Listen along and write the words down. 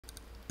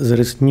there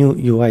is new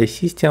UI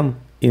system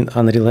in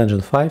Unreal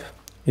Engine 5.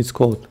 It's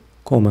called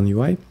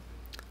CommonUI,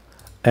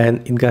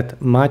 and it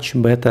got much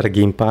better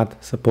gamepad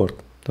support.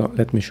 So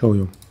let me show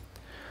you.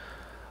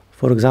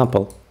 For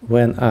example,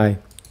 when I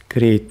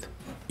create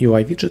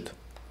UI widget,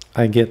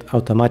 I get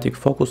automatic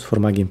focus for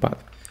my gamepad,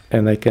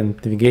 and I can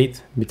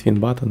navigate between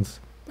buttons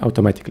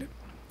automatically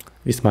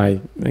with my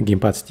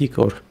gamepad stick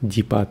or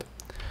D-pad.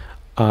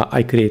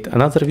 I create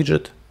another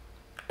widget,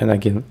 and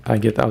again I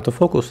get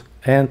autofocus,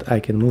 and I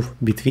can move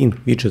between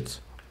widgets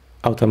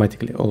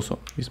automatically also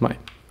with my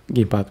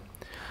gamepad.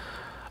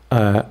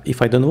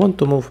 If I don't want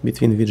to move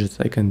between widgets,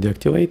 I can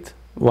deactivate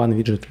one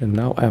widget, and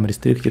now I am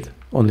restricted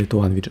only to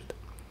one widget.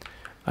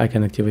 I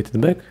can activate it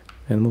back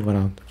and move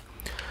around.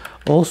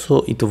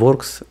 Also, it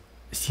works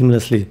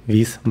seamlessly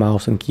with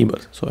mouse and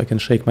keyboard. So I can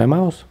shake my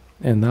mouse,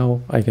 and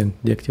now I can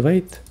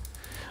deactivate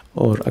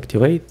or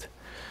activate,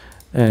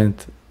 and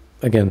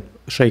again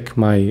shake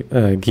my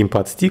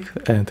gamepad stick,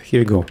 and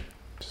here we go.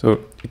 So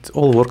it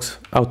all works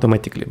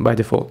automatically by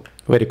default.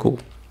 Very cool.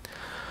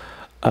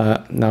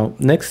 Now,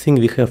 next thing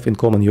we have in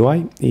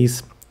CommonUI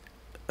is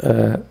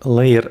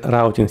layer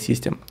routing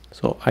system.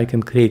 So I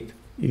can create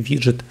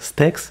widget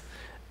stacks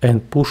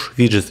and push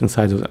widgets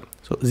inside of them.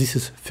 So this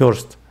is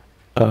first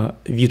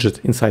widget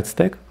inside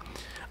stack.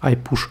 I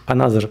push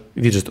another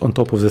widget on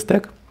top of the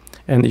stack,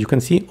 and you can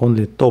see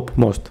only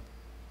topmost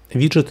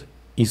widget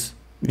is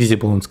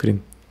visible on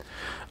screen.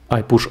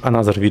 I push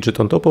another widget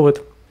on top of it.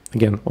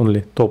 Again,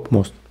 only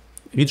topmost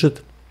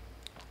widget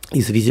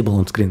is visible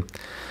on screen.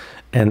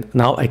 And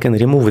now I can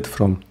remove it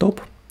from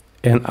top,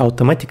 and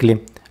automatically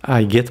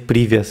I get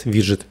previous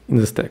widget in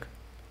the stack.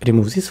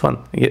 Remove this one,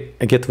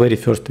 I get very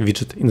first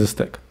widget in the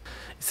stack.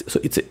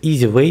 So it's an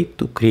easy way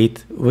to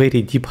create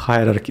very deep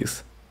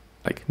hierarchies,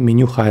 like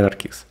menu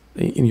hierarchies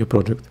in your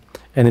project.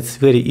 And it's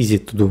very easy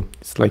to do.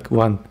 It's like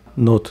one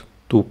node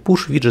to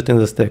push widget in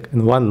the stack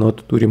and one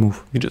node to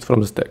remove widget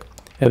from the stack.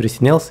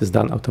 Everything else is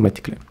done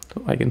automatically.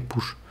 So I can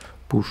push,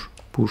 push,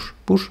 push,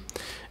 push.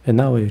 And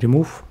now I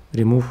remove,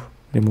 remove,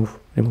 remove,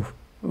 remove.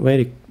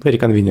 Very, very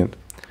convenient.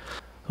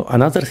 So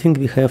another thing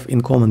we have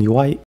in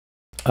CommonUI,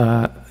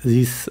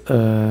 these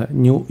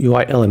new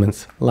UI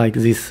elements, like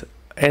this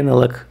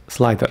analog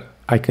slider.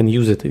 I can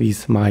use it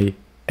with my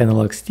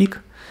analog stick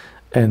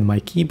and my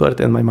keyboard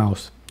and my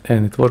mouse,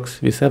 and it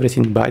works with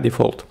everything by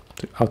default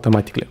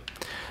automatically.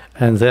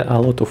 And there are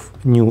a lot of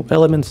new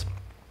elements.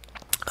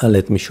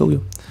 Let me show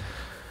you.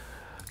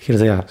 Here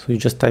they are. So you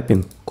just type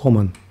in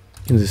common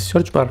in the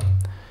search bar,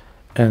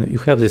 and you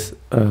have this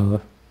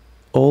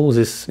all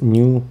these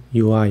new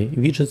UI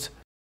widgets.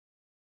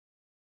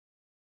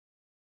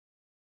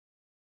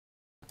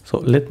 So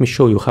let me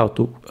show you how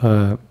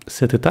to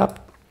set it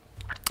up,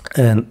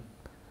 and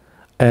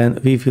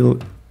we will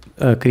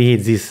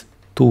create these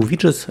two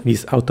widgets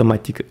with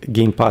automatic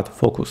gamepad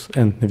focus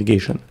and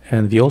navigation,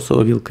 and we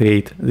also will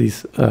create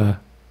this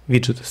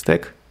widget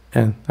stack,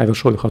 and I will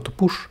show you how to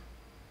push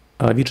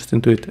widgets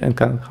into it and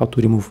how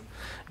to remove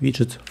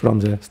widgets from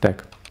the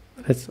stack.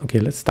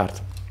 Let's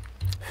start.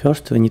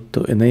 First, we need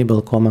to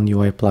enable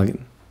CommonUI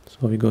plugin.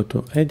 So we go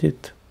to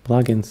Edit,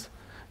 Plugins,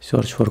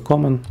 search for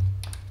Common,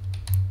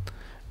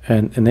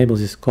 and enable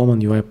this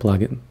CommonUI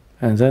plugin.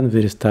 And then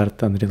we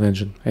restart Unreal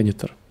Engine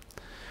editor.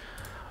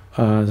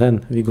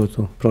 Then we go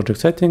to Project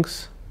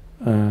Settings,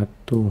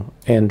 to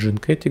Engine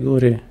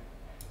category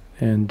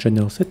and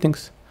General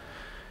Settings.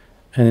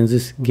 And in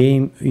this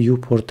Game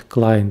Viewport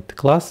Client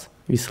class,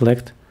 we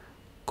select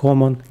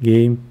Common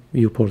Game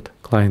Viewport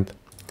Client.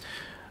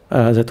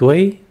 That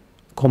way,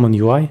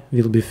 CommonUI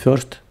will be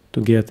first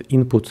to get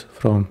inputs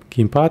from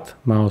gamepad,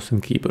 mouse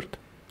and keyboard.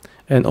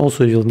 And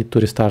also you'll need to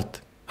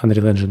restart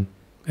Unreal Engine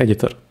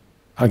editor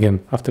again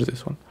after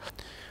this one.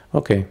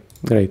 Okay,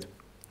 great.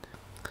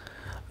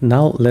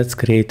 Now let's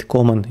create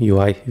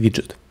CommonUI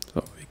widget.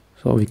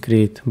 So we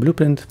create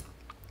blueprint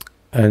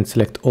and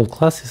select all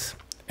classes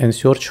and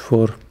search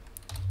for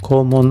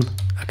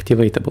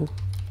CommonActivatable.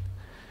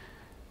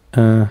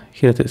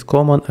 Here it is,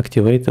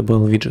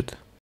 CommonActivatableWidget.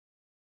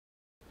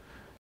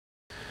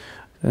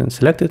 And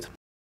select it.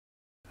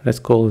 Let's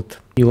call it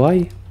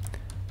UI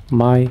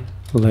my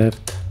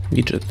left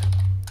widget.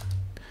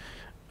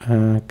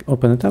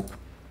 Open it up.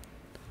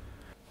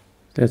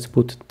 Let's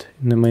put it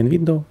in the main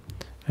window,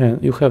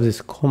 and you have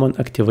this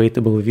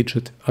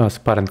CommonActivatableWidget as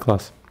parent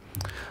class.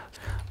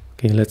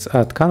 Okay, let's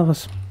add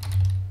canvas.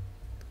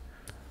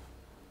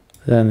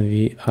 Then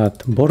we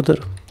add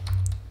border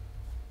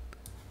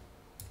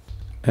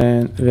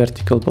and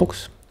vertical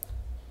box,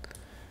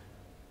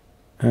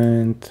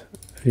 and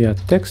we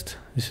add text.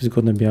 This is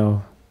gonna be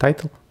our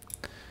title,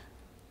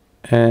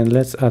 and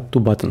let's add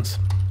two buttons,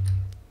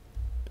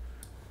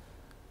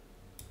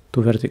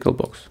 two vertical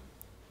box.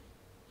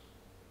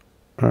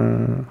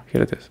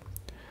 Here it is.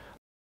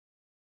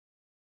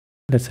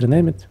 Let's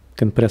rename it. You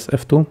can press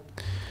F2.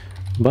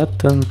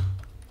 Button,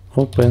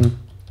 open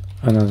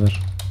another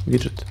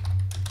widget.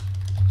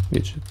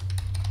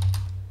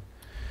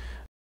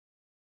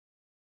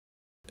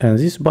 And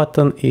this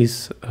button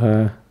is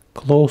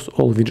close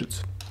all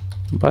widgets.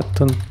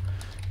 Button,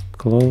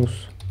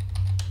 close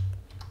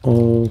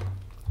all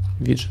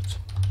widgets.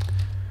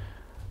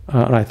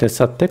 Right, let's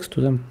add text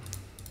to them.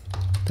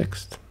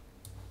 Text.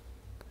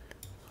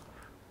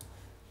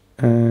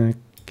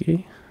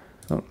 Okay,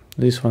 so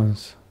this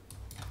one's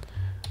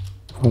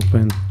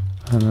open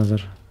another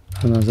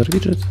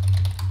widget,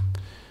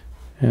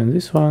 and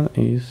this one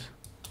is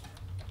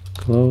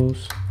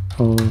close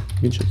all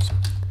widgets.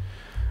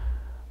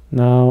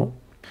 Now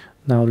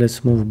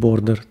let's move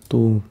border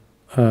to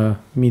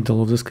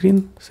middle of the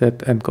screen,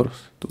 set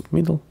anchors to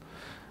middle,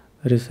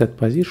 reset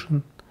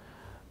position,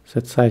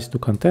 set size to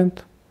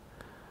content,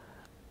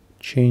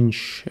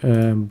 change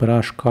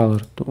brush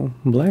color to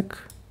black,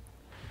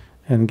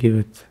 and give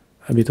it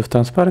a bit of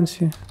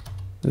transparency,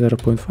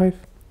 0.5.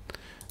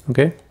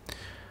 Okay.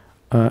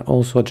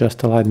 Also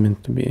adjust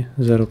alignment to be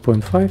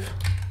 0.5.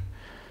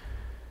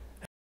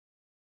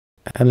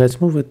 And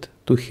let's move it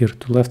to here,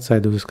 to left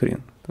side of the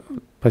screen.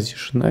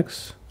 Position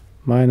X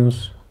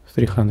minus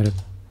 300.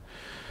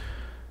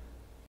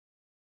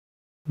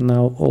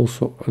 Now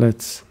also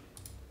let's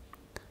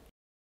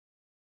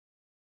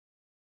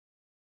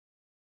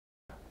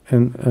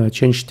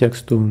change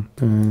text to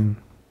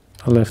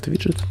left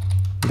widget,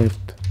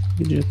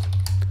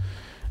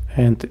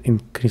 and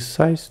increase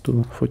size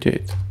to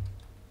 48.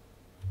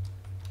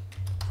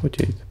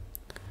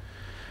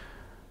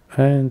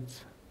 And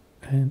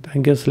I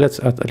guess let's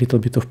add a little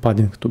bit of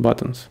padding to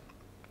buttons.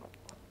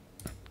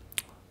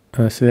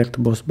 Select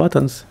both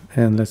buttons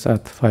and let's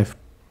add 5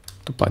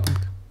 to padding.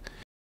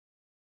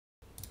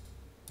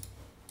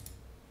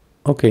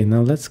 Okay,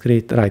 now let's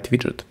create right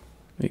widget.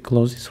 We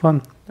close this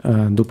one,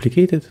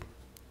 duplicate it,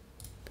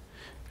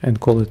 and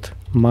call it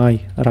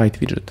my right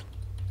widget.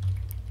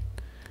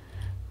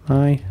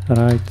 My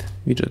right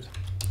widget.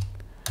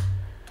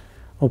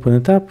 Open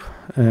it up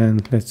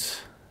and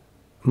let's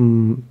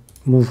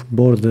move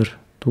border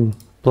to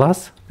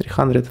plus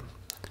 300,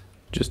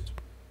 just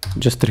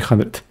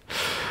 300,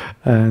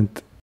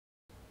 and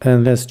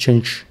let's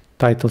change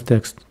title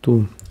text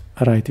to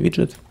right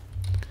widget,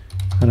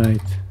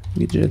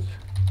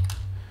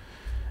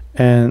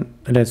 and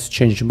let's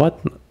change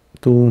button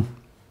to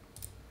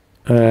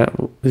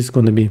this is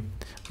going to be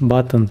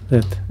button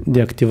that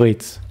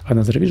deactivates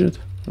another widget.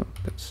 So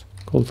let's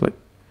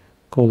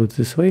call it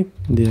this way: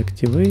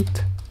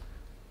 deactivate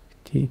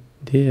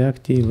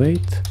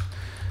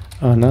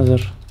another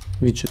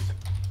widget,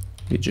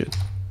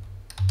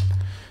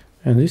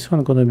 and this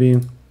one gonna be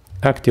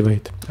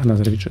activate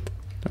another widget.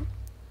 So,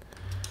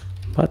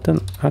 button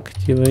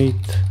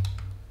activate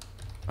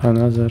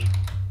another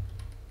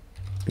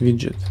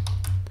widget,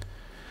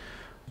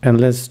 and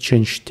let's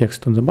change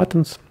text on the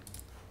buttons.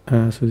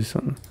 So this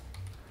one,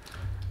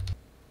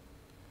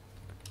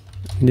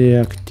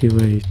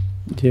 deactivate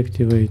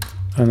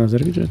another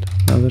widget,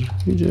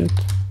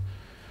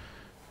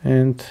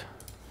 and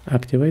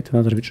activate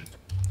another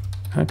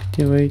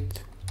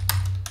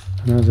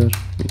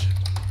widget.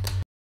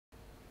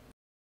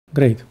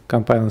 Great,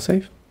 compile and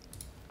save.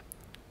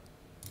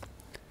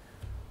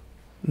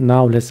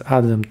 Now let's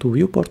add them to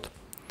viewport.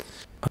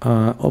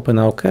 Open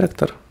our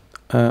character.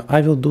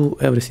 I will do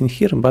everything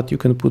here, but you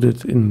can put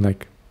it in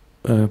like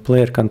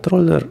player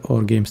controller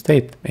or game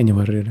state,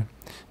 anywhere really.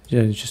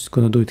 Just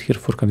gonna do it here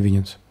for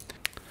convenience.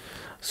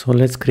 So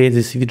let's create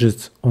these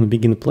widgets on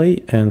begin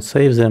play and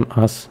save them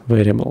as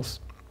variables.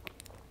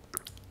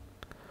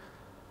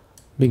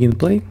 Begin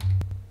play,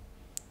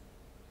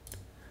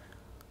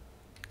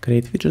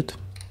 create widget,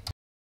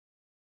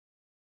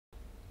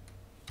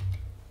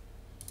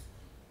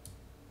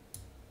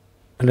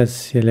 let's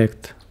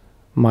select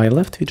my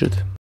left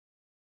widget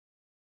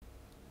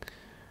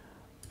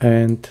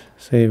and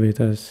save it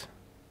as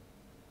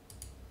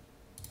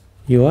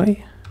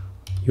UI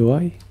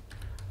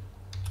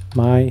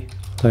my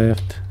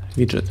left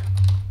widget.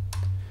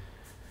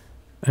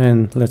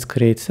 And let's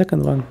create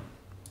second one.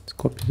 Let's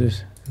copy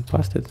this and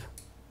paste it.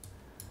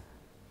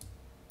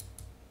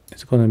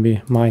 It's gonna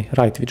be my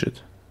right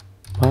widget,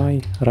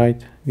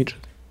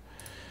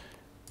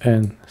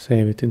 and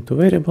save it into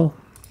variable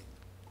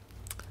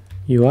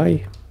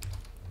UI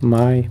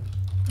my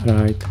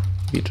right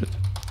widget.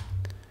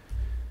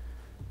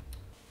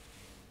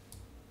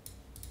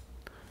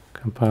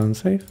 Compile and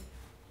save.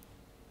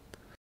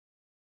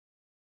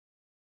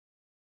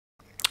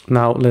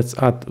 Now let's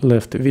add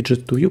left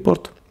widget to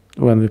viewport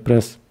when we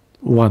press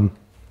 1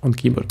 on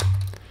keyboard.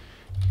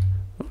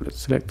 Let's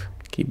select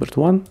keyboard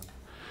 1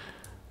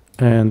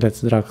 and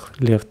let's drag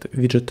left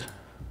widget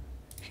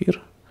here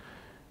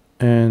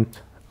and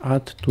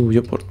add to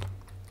viewport.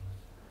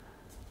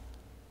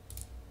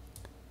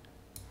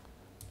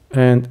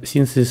 And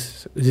since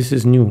this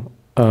is new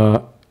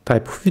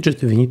type of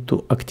widget, we need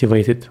to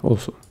activate it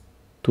also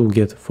to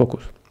get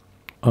focus.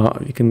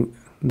 We can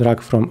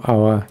drag from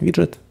our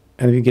widget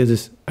and we get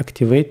this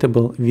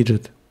activatable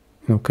widget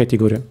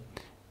category,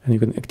 and you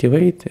can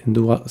activate and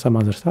do some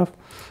other stuff.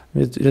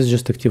 Let's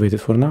just activate it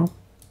for now,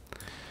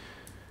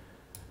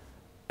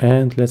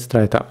 and let's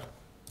try it out.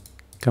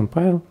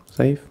 Compile,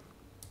 save,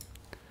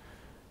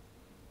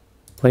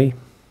 play,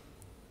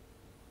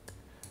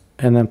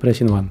 and I'm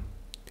pressing 1.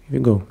 Here we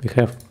go. We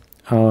have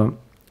our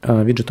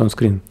widget on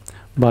screen.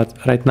 But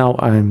right now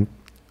I'm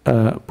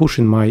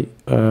pushing my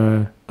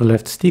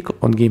left stick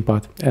on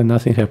gamepad and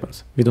nothing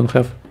happens. We don't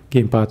have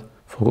gamepad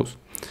focus.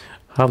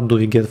 How do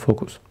we get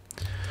focus?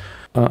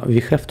 We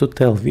have to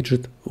tell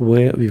widget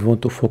where we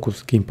want to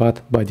focus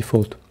gamepad by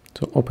default.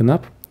 So open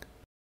up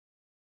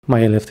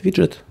my left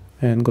widget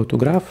and go to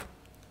graph,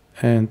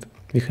 and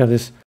we have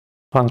this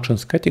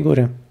functions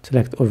category.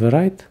 Select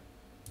override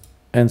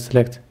and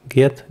select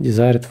get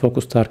desired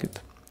focus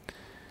target.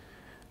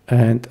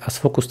 And as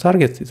focus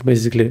target, it's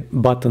basically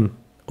button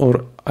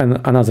or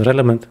another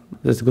element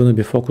that's going to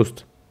be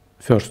focused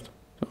first.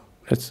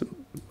 So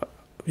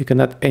we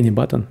can add any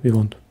button we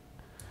want.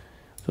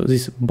 So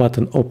this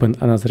button open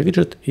another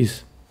widget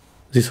is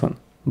this one.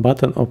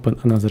 Button open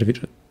another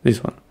widget,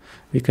 this one.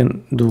 We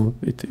can do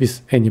it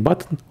with any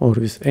button or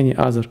with any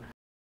other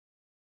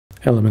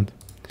element.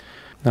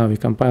 Now we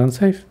compile and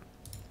save.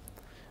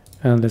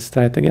 And let's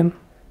try it again.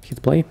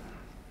 Hit play.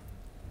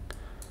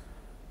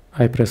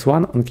 I press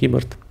 1 on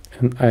keyboard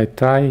and I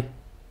try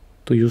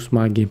to use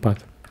my gamepad.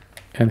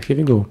 And here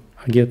we go.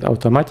 I get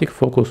automatic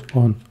focus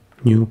on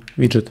new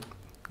widget.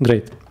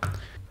 Great.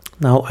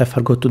 Now I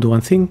forgot to do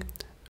one thing.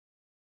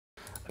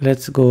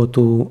 Let's go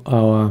to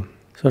our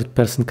third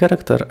person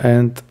character,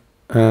 and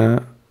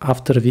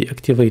after we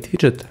activate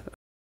widget,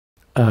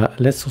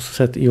 let's also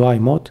set UI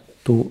mode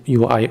to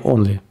UI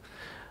only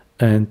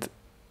and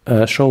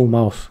show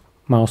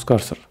mouse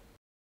cursor.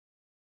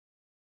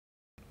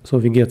 So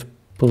we get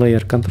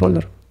player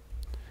controller,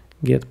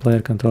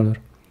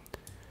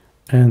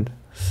 and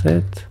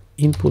set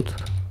input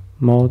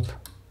mode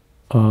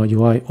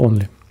UI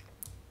only.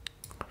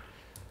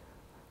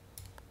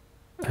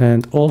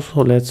 And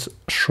also let's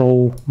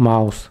show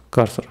mouse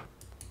cursor.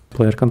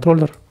 Player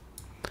controller,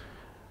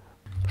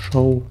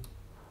 show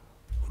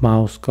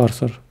mouse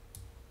cursor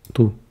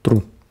to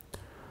true.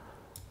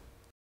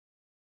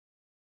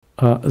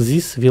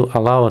 This will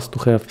allow us to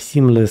have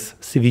seamless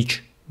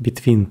switch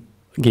between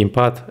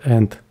gamepad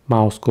and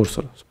mouse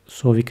cursor.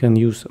 So we can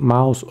use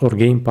mouse or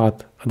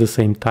gamepad at the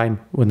same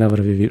time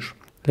whenever we wish.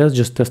 Let's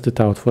just test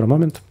it out for a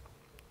moment.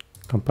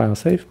 Compile,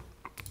 save,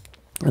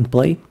 and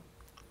play.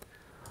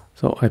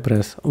 So I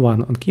press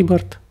 1 on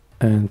keyboard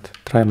and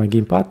try my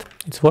gamepad.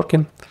 It's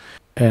working.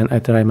 And I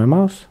try my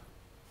mouse.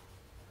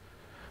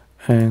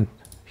 And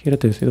here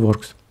it is, it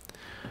works.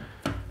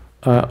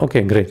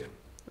 Okay, great.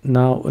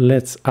 Now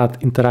let's add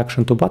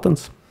interaction to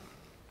buttons.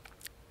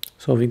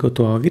 So we go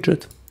to our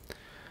widget,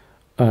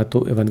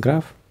 to event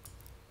graph,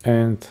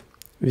 and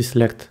we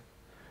select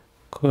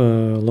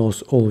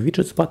close all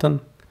widgets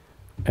button,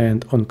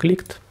 and on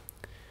clicked,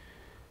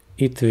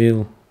 it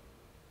will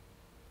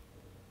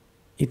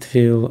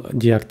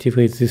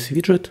deactivate this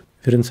widget.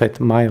 We're inside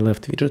my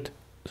left widget,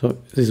 so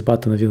this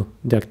button will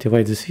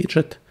deactivate this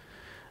widget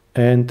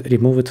and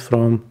remove it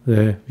from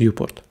the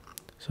viewport.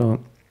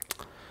 So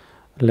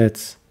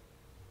let's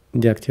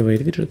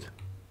deactivate widget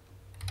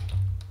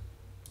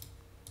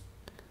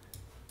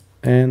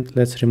and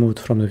let's remove it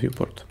from the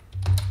viewport,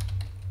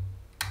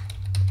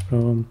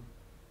 from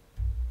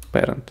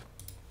parent.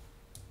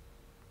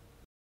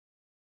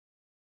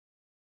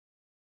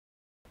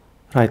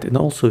 Right, and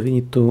also we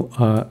need to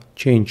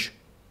change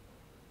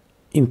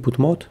input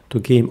mode to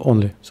game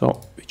only.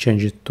 So we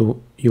change it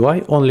to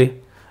UI only,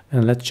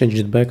 and let's change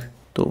it back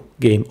to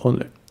game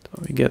only.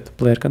 So we get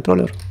player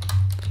controller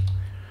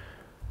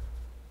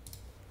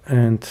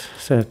and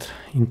set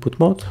input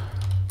mode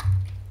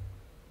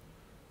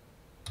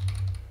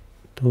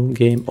to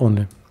game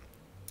only.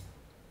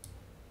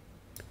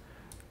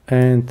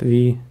 And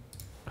we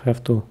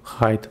have to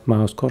hide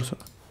mouse cursor.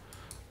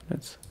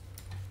 Let's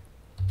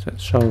set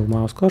show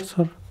mouse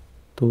cursor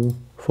to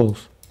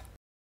false.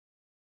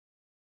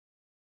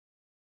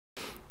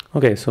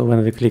 Okay, so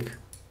when we click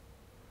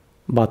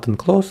button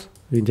close,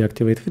 we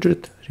deactivate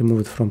widget,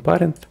 remove it from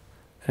parent,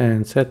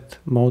 and set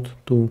mode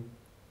to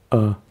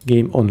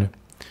game only.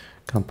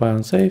 Compile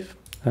and save,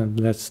 and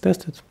let's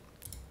test it.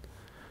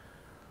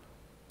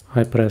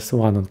 I press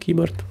 1 on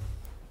keyboard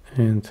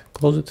and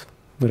close it.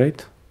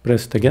 Great.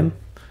 Press it again,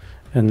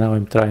 and now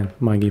I'm trying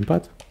my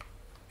gamepad.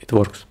 It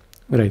works.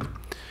 Great.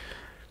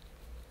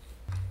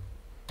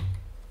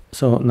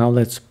 So now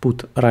let's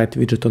put right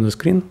widget on the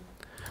screen.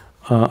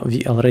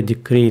 We already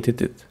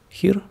created it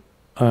here,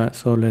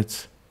 so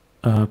let's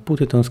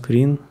put it on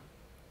screen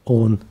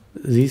on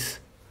this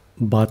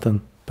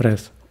button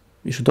press.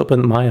 We should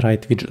open my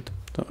right widget.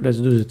 So let's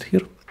do it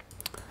here.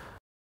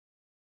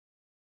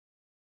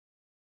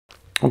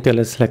 Okay,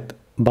 let's select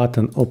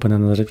button, open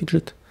another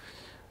widget,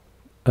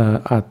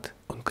 add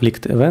on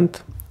clicked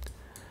event,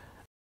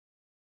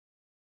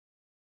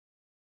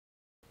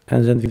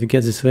 and then we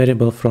get this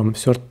variable from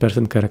third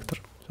person character.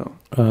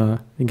 So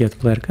we get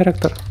player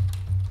character,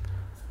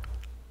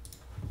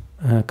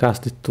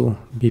 cast it to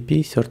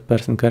BP third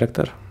person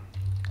character,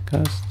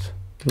 cast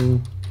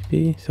to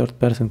BP third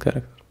person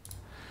character.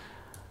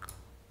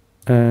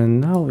 And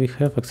now we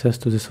have access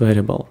to this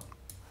variable,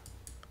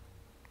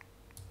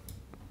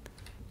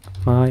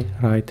 my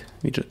right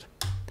widget.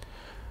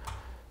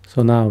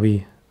 So now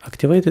we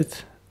activate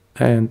it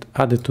and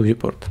add it to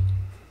viewport.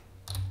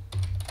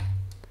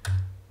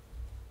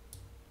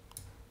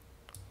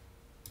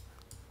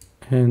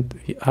 and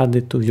we add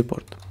it to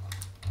viewport.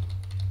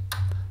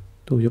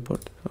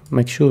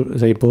 Make sure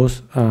they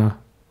both are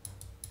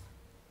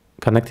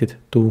connected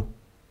to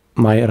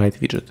my right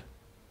widget.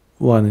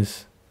 One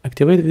is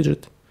activate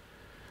widget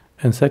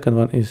and second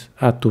one is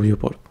add to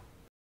viewport.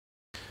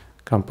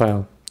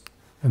 Compile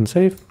and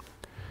save,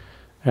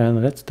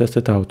 and let's test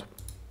it out.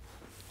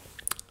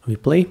 We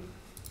play.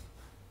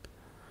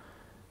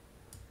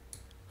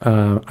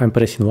 I'm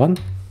pressing 1.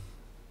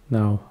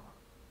 Now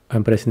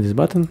I'm pressing this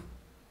button,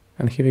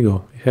 and here we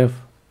go. We have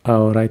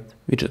our right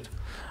widget.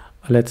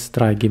 Let's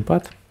try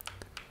gamepad.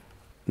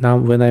 Now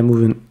when I'm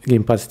moving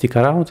gamepad stick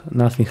around,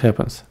 nothing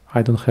happens.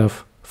 I don't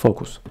have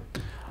focus.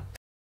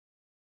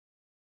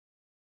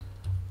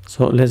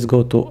 So let's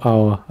go to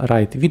our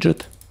right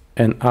widget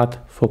and add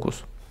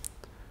focus.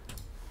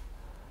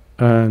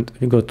 And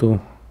we go to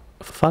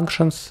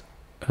functions,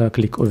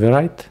 click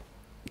override,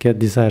 get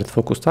desired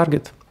focus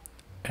target,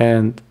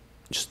 and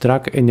just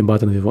drag any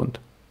button we want.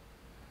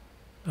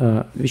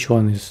 Which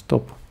one is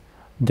top?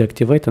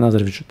 Deactivate another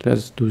widget.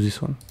 Let's do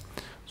this one.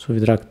 So we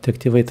drag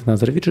deactivate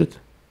another widget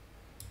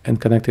and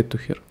connect it to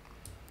here.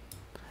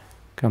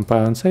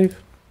 Compile and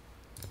save,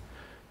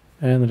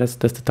 and let's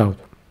test it out.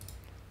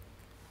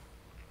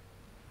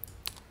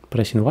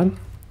 Pressing 1.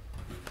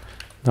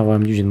 Now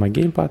I'm using my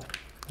gamepad.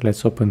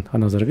 Let's open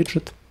another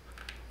widget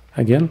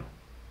again,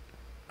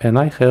 and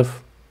I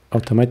have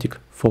automatic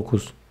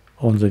focus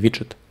on the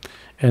widget,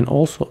 and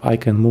also I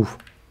can move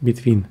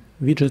between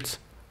widgets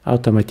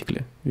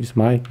automatically with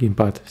my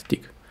gamepad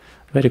stick.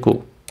 Very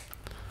cool.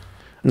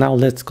 Now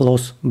let's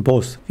close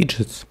both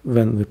widgets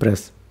when we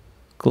press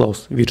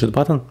close widget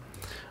button.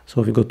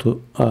 So we go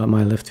to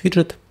my left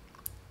widget,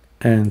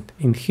 and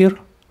in here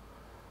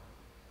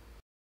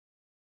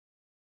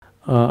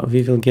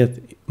we will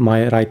get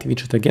my right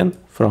widget again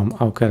from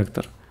our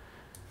character,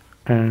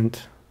 and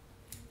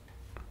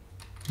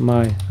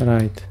my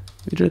right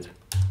widget,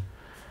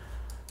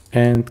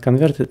 and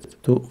convert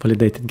it to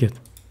validated get.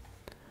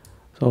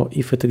 So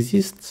if it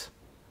exists,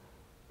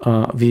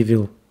 we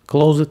will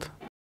close it.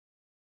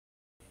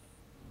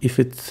 If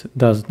it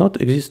does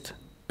not exist,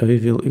 we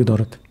will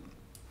ignore it.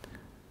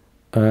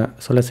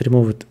 So let's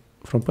remove it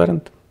from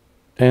parent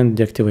and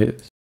deactivate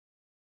it.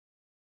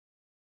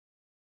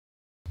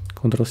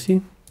 Ctrl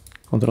C,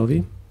 Ctrl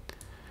V,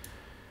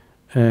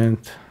 and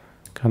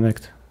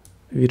connect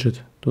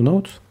widget to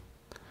nodes,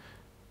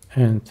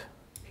 and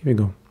here we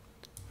go.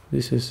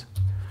 This is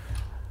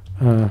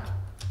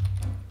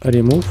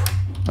remove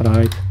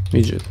right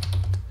widget.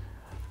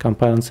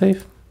 Compile and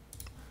save.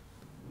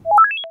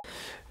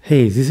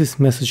 Hey, this is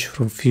message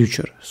from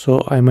future.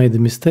 So I made a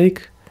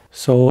mistake.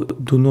 So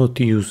do not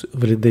use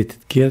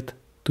validated get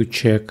to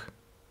check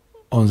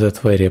on that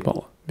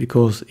variable,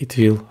 because it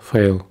will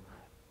fail.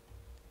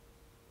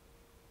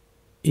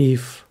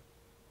 If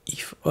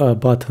a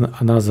button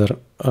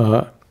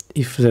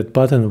if that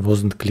button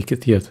wasn't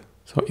clicked yet,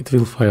 so it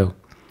will fail.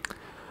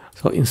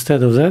 So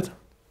instead of that,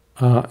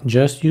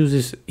 just use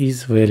this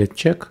isValid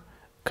check,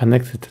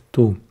 connect it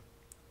to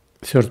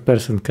third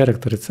person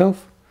character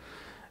itself,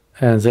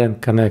 and then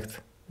connect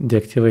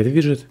deactivate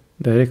widget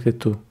directly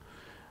to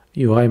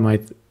UI my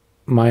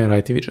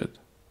right widget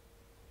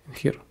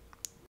here.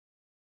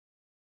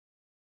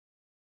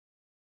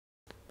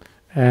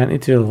 And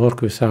it will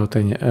work without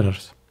any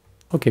errors.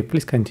 Okay,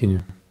 please continue.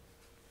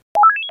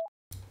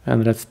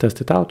 And let's test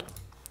it out.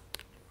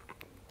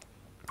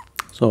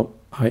 So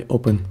I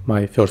open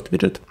my first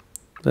widget,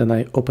 then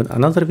I open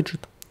another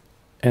widget,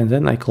 and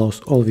then I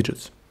close all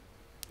widgets.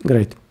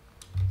 Great.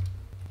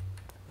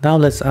 Now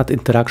let's add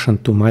interaction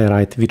to my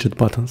right widget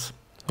buttons.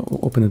 So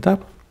open it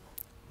up,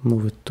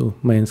 move it to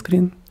main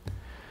screen.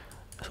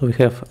 So we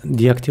have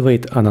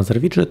deactivate another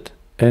widget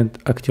and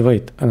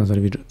activate another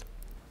widget.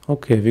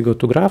 Okay, we go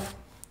to graph,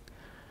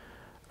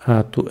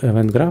 to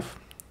event graph,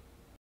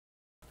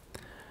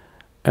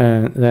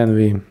 and then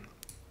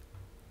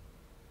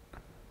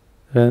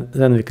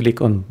we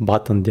click on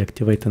button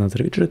deactivate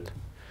another widget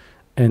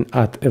and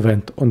add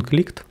event on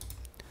clicked.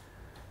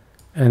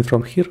 And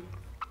from here,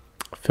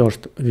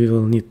 first we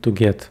will need to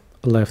get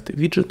left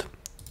widget.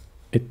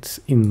 It's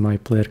in my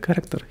player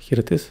character, here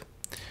it is.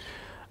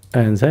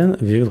 And then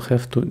we will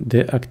have to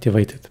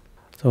deactivate it.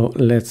 So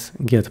let's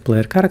get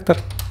player character,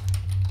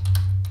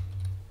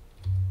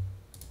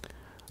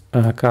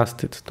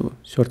 cast it to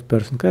third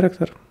person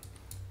character,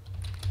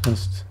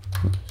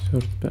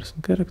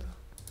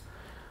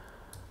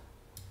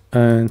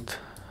 and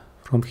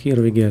from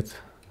here we get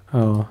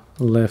our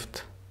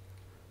left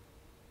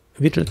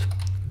widget,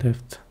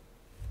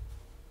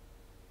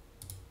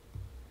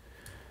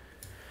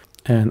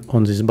 and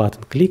on this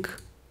button click,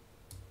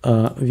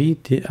 we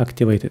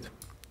deactivate it.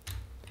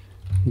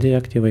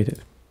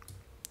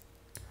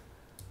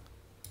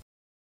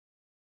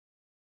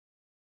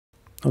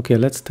 Okay,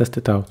 let's test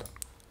it out.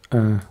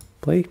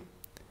 Play.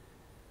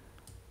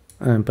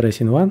 I'm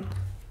pressing 1,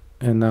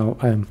 and now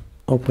I'm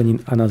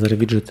opening another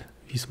widget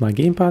with my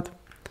gamepad,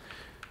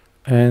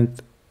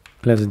 and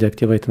let's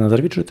deactivate another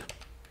widget,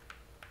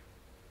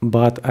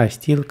 but I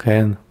still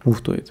can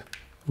move to it.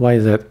 Why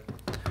is that?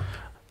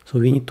 So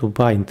we need to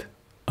bind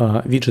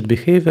widget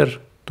behavior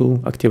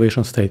to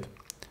activation state.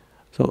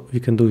 So we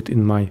can do it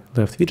in my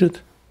left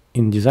widget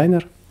in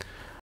designer.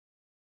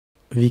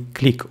 We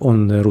click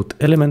on the root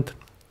element,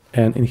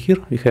 and in here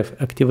we have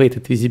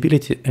activated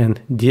visibility and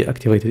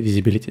deactivated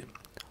visibility.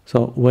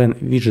 So when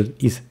widget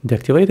is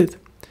deactivated,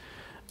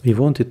 we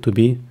want it to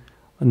be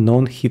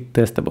non-hit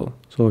testable.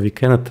 So we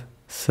cannot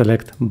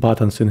select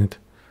buttons in it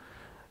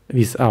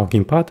with our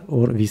gamepad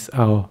or with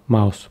our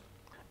mouse.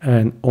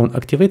 And on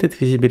activated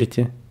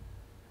visibility,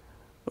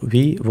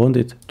 we want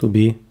it to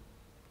be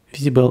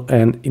visible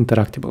and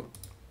interactable.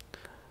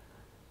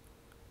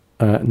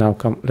 Now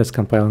let's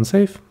compile and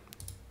save,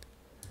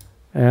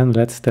 and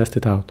let's test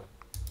it out.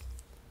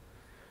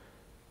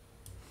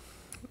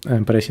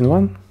 I'm pressing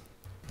 1.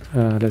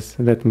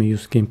 Let me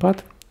use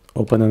gamepad,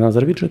 open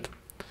another widget.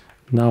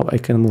 Now I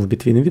can move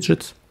between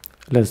widgets.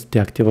 Let's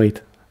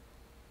deactivate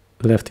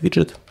left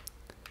widget.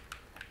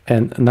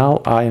 And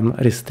now I am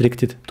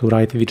restricted to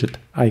right widget.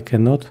 I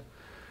cannot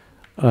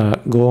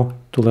go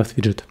to left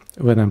widget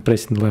when I'm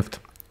pressing left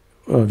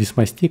with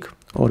my stick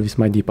or with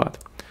my D-pad.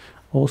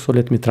 Also,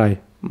 let me try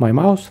my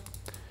mouse,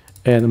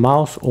 and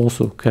mouse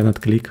also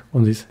cannot click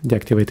on this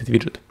deactivated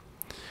widget.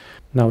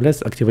 Now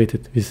let's activate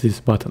it with this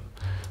button.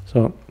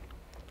 So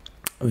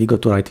we go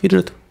to right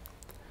widget,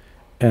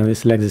 and we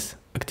select this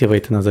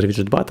activate another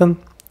widget button,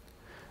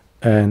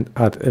 and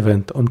add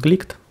event on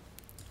clicked.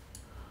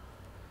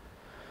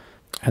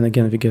 And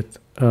again, we get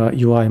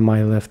UI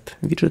my left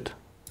widget,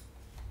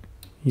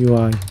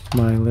 UI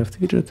my left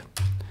widget,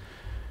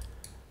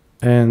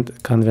 and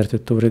convert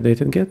it to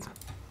validated get,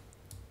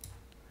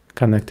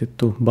 connect it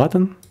to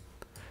button,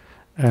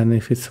 and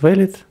if it's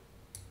valid,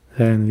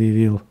 then we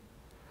will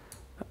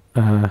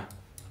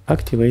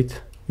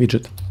activate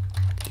widget.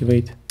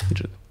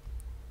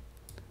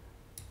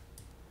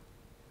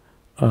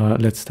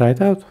 Let's try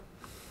it out.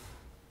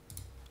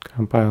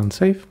 Compile and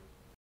save.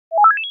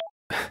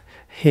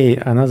 Hey,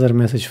 another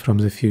message from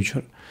the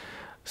future.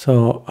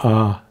 So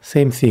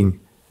same thing.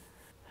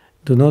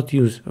 Do not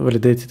use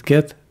validated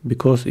get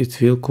because it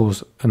will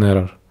cause an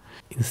error.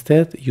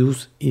 Instead,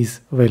 use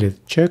is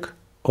valid check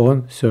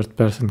on third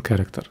person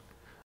character.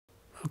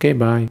 Okay,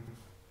 bye.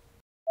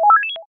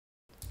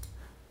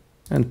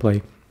 And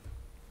play.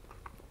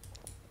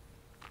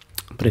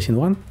 Pressing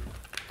 1.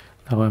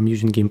 Now I'm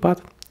using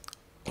gamepad.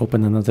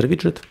 Open another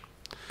widget.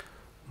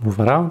 Move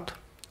around.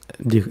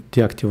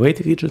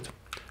 Deactivate widget.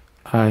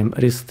 I'm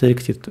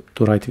restricted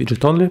to right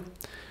widget only.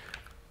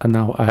 And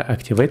now I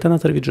activate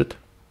another widget.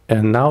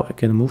 And now I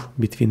can move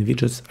between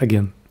widgets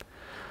again.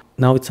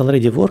 Now it's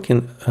already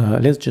working.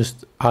 Let's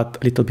just add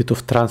a little bit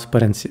of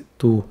transparency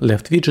to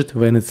left widget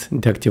when it's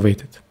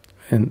deactivated,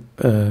 and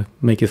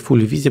make it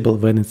fully visible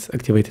when it's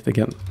activated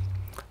again.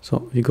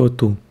 So we go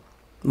to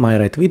my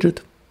right widget.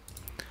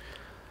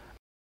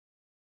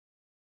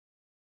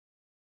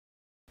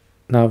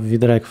 Now we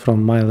drag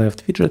from my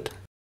left widget.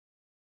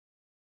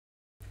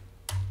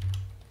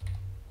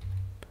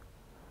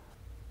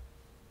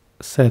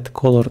 Set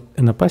color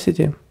and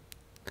opacity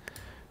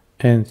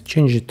and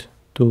change it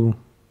to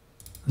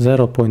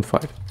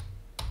 0.5.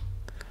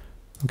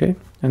 Okay,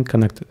 and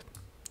connect it.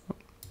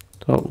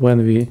 So when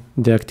we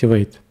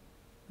deactivate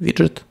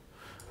widget,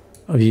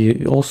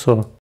 we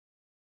also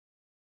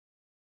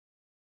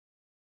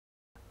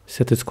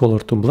set its color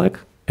to black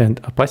and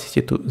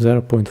opacity to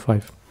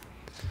 0.5.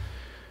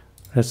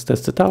 Let's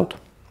test it out.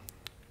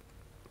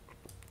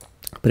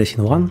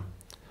 Pressing 1,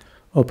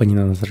 opening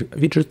another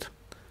widget,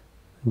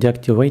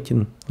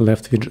 deactivating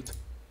left widget,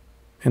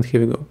 and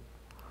here we go.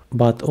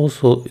 But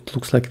also it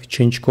looks like we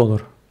change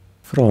color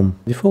from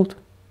default.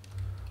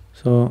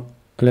 So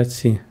let's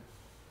see.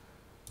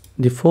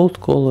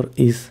 Default color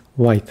is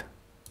white.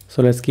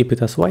 So let's keep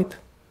it as white.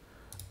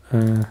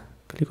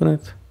 Click on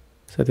it,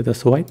 set it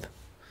as white.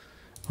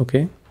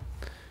 Okay.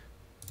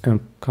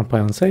 And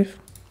compile and save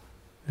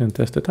and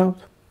test it out.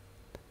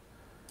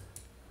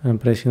 I'm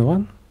pressing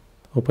 1,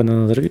 open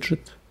another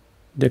widget,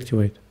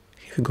 deactivate.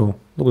 Here we go.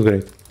 Looks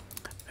great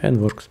and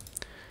works.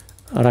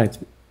 Alright.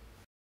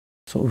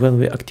 So when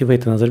we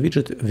activate another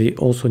widget, we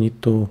also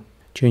need to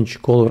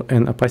change color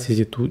and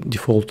opacity to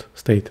default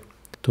state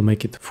to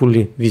make it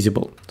fully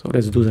visible. So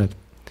let's do that.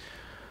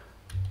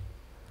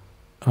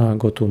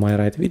 Go to my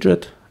right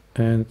widget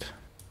and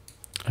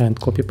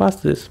copy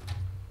paste this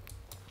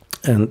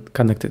and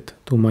connect it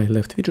to my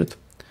left widget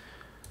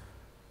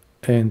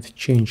and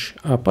change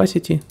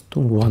opacity to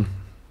 1.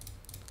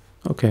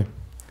 Okay,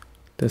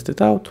 test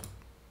it out.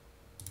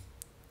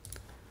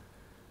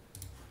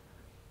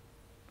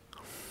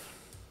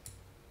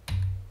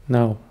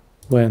 Now,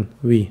 when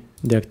we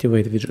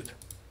deactivate widget,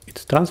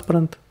 it's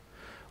transparent.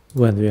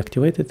 When we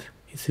activate it,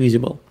 it's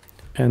visible.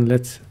 And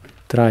let's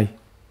try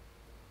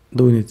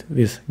doing it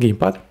with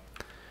gamepad.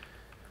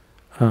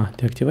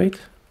 Deactivate,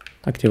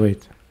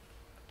 activate,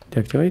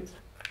 deactivate,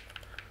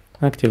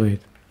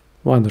 activate.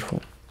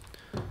 Wonderful.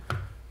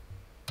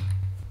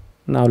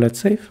 Now let's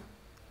save.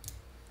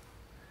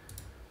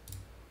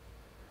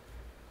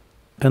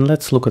 And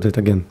let's look at it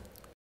again.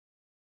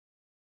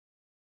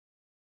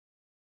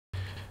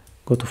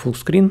 Go to full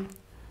screen.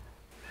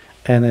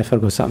 and I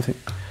forgot something.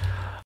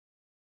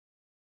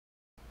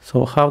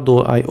 So how do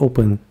I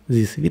open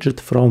this widget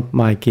from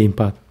my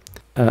gamepad?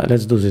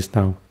 Let's do this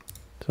now.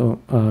 So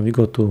we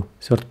go to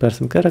third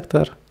person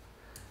character.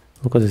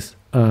 Look at this.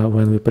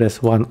 When we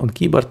press 1 on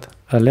keyboard,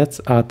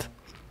 let's add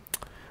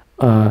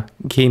a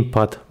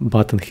gamepad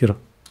button here.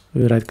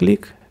 We right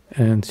click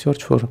and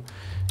search for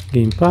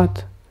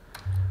gamepad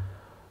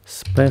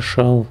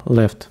special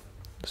left.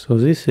 So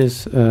this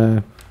is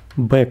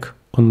back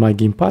on my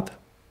gamepad.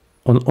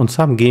 On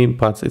some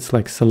gamepads it's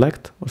like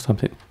select or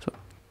something. So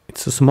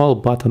it's a small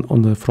button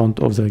on the front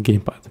of the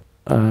gamepad.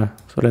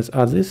 So let's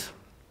add this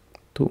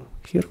to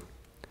here.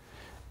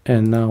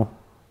 And now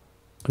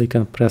we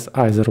can press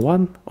either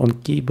 1 on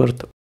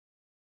keyboard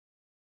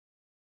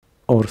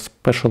or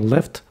special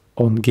left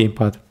on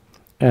gamepad,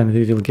 and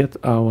we will get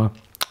our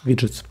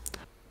widgets.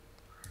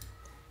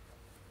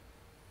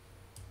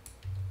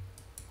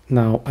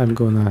 Now I'm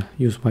gonna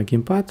use my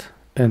gamepad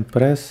and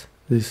press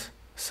this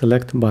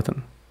select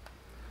button.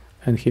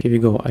 And here we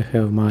go, I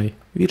have my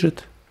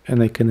widget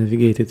and I can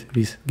navigate it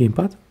with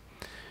gamepad.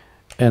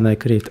 And I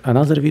create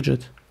another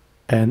widget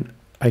and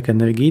I can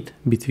navigate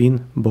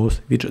between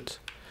both widgets.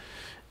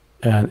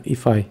 And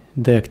if I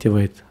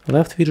deactivate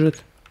left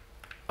widget,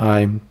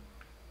 I'm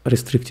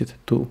restricted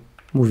to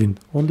moving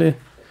only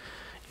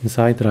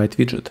inside right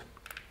widget.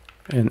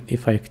 And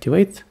if I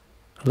activate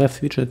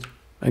left widget,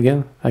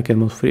 again, I can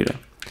move freely.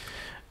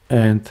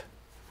 And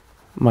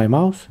my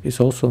mouse is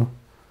also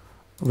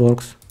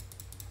works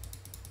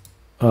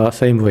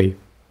same way.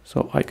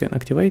 So I can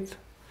activate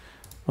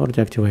or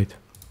deactivate.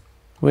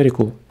 Very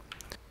cool.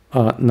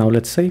 Now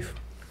let's save.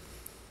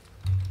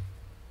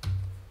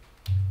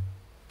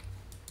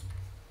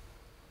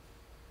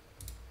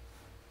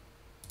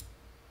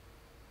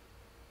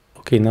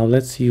 Okay, now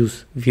let's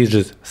use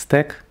Widget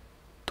Stack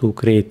to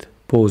create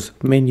pause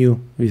menu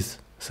with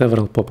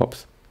several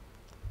pop-ups.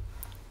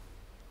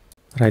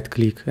 Right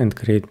click and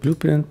create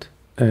blueprint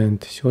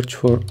and search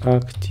for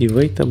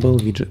activatable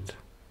widget.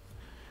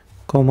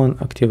 Common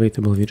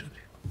activatable widget.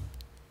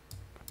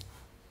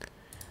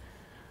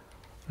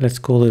 Let's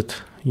call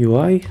it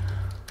UI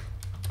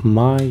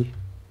my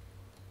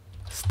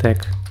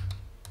stack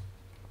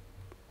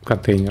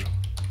container.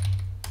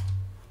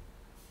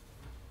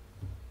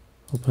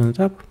 Open it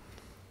up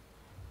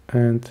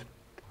and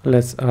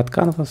let's add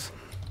canvas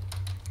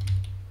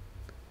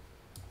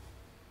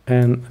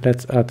and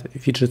let's add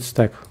widget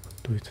stack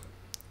to it.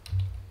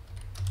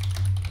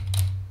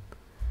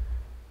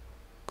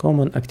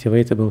 Common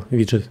activatable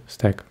widget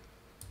stack.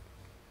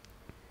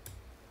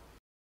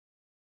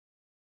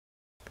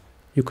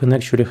 You can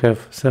actually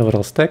have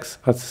several stacks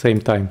at the same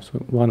time. So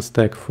one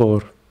stack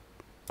for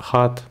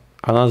HUD,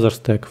 another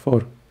stack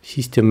for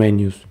system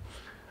menus,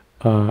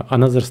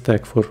 another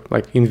stack for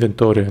like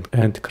inventory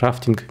and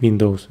crafting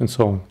windows and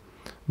so on.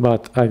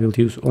 But I will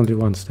use only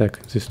one stack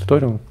in this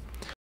tutorial.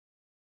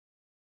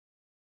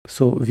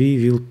 So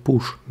we will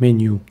push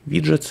menu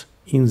widgets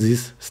in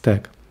this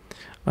stack.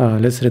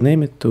 Let's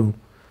rename it to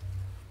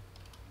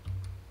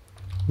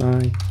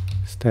my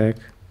stack,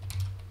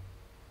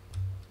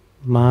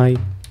 my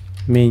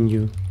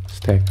menu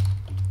stack,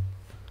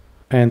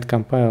 and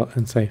compile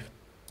and save.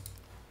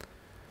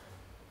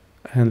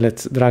 And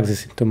let's drag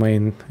this into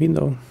main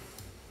window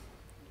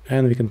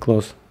and we can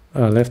close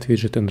left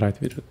widget and right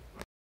widget.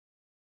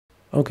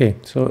 Okay,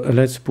 so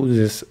let's put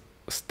this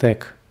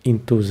stack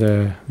into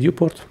the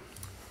viewport.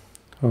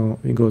 So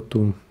we go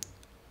to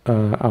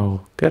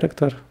our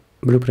character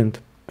blueprint,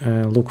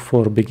 look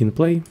for begin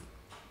play,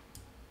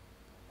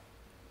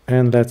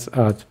 and let's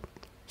add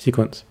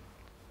sequence.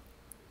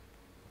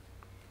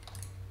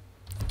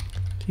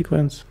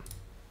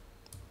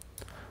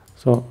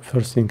 So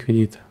first thing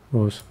we did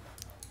was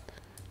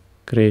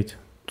create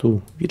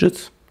two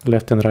widgets,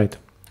 left and right.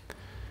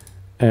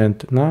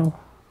 And now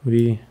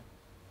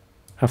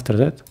after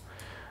that,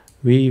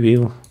 we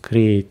will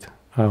create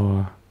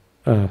our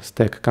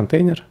stack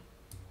container.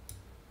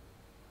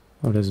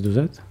 So let's do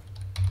that.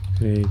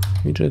 Create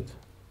widget,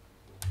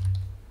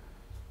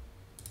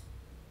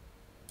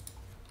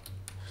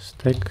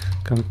 stack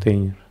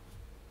container,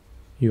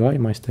 UI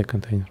my stack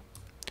container.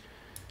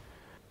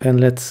 And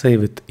let's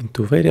save it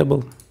into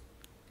variable,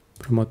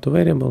 promote to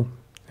variable,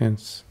 and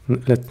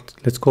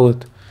let's call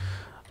it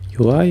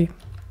UI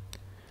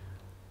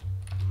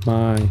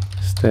my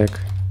stack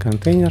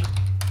container.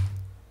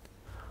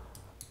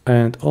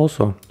 And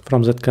also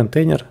from that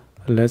container,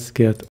 let's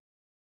get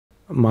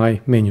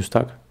my menu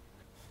stack.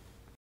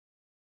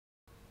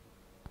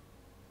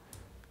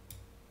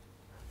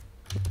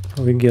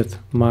 We get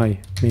my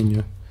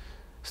menu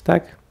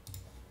stack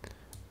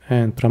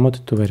and promote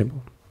it to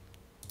variable.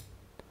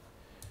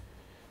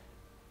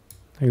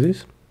 Like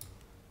this.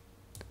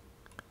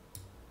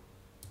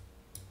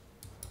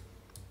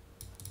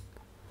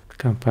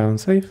 Compile and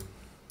save.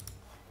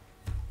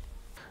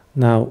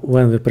 Now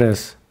when we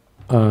press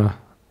 2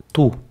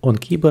 on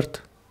keyboard,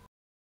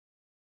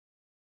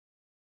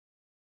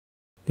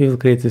 we will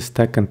create this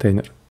stack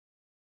container.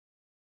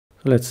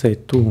 So let's say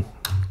 2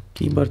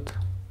 keyboard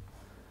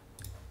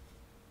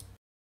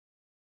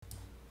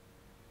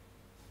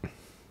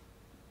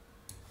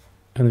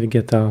and we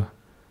get our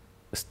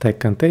stack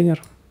container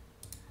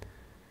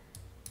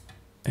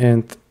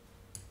and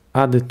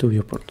add it to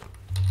viewport.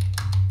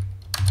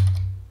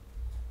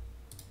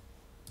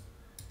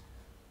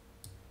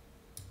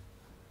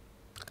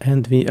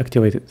 And we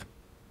activate it.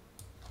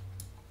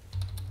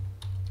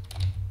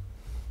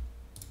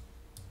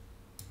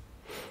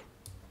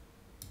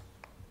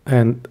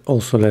 And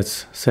also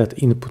let's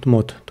set input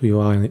mode to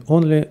UI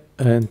only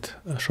and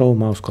show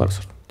mouse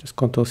cursor. Just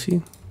Ctrl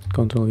C,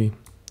 Ctrl V.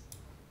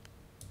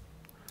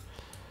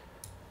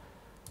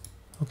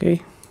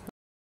 Okay,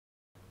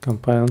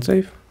 compile and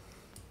save.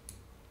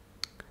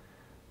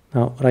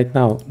 Now, right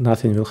now,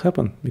 nothing will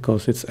happen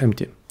because it's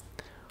empty.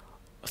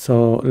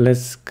 So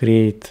let's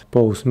create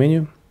pause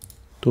menu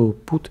to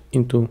put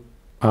into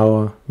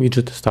our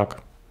widget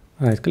stack.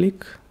 Right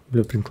click,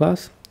 blueprint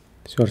class,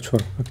 search for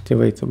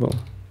activatable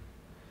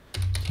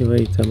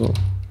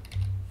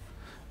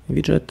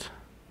widget,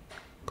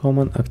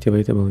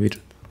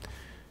 CommonActivatableWidget,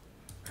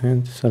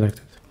 and select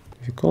it.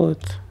 We call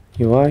it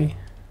UI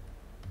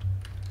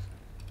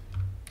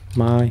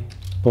my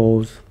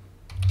pause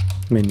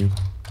menu.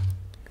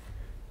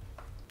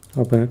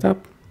 Open it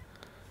up.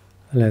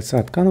 Let's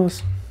add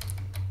canvas,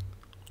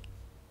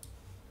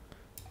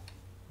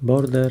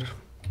 border,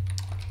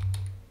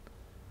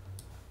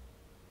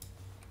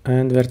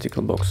 and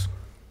vertical box.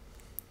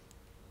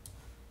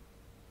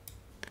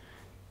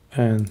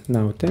 And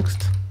now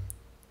text.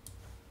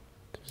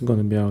 It's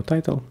gonna be our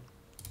title.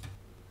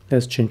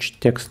 Let's change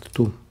text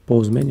to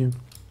pause menu.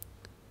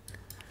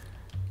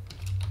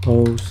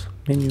 Pause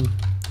menu,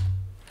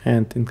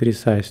 and increase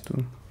size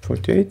to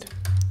 48.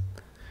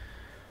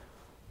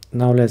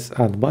 Now let's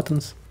add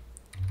buttons.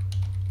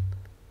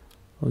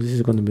 Well, this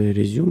is going to be a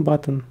resume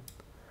button,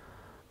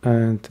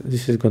 and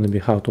this is going to be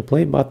how to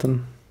play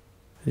button.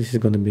 This is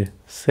going to be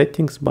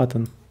settings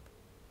button,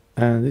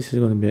 and this is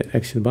going to be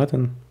exit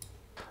button.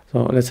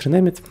 So let's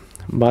rename it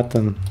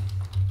button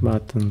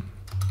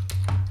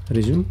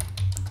resume,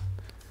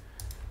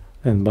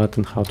 and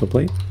button how to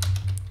play,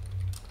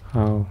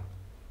 how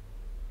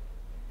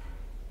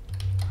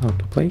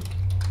to play,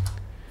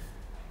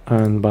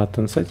 and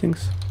button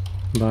settings,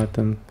 and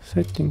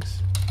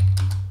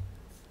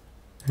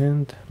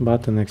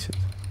button exit,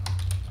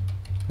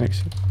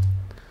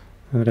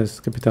 and let's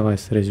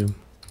capitalize resume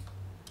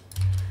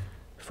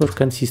for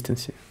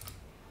consistency.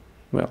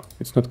 Well,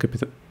 it's not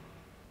capital.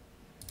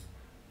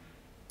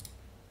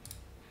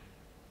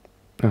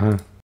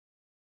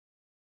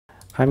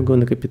 I'm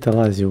gonna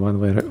capitalize you one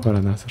way or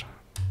another.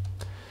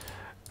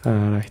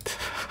 Right.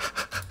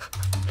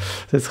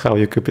 That's how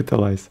you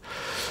capitalize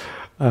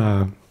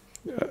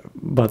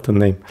button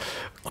name.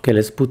 Okay,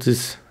 let's put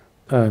this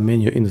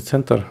menu in the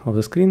center of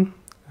the screen.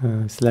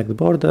 Select the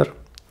border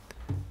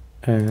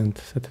and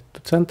set it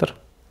to center.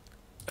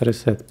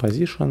 Reset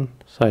position,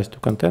 size to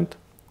content.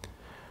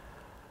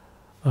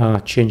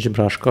 Change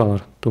brush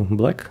color to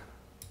black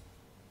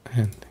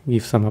and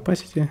give some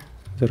opacity,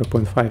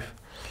 0.5.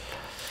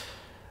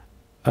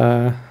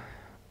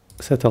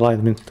 Set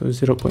alignment to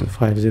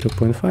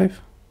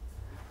 0.5.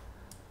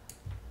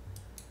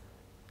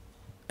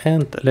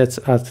 And let's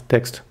add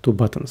text to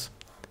buttons.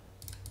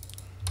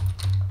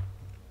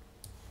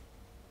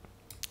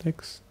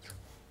 Text.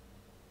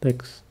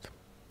 This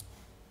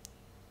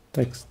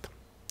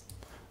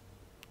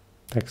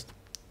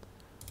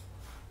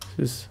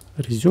is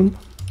resume.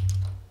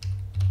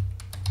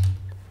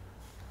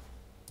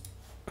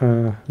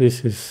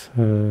 This is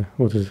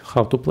what is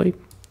how to play.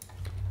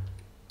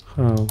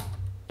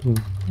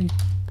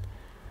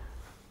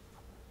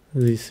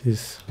 This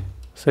is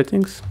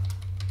settings,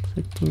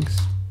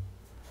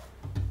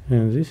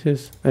 and this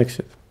is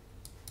exit.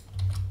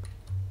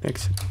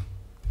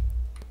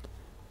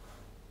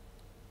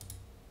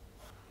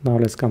 Now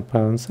let's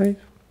compile and save,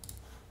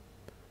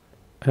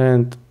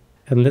 and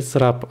let's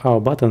wrap our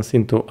buttons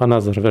into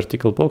another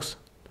vertical box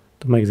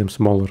to make them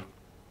smaller.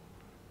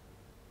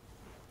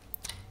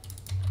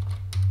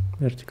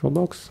 Vertical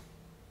box,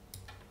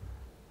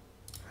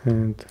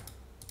 and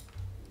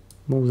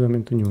move them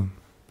into new one.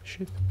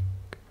 Shit.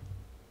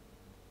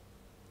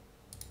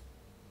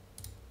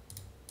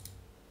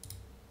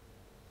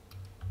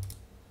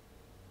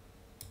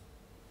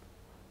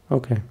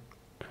 Okay,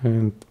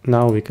 and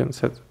now we can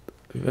set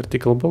the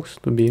vertical box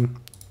to be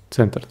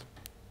centered.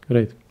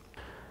 Great.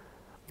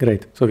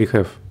 So we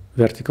have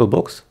vertical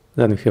box,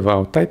 then we have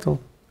our title,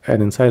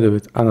 and inside of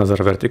it another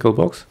vertical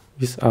box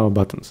with our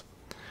buttons.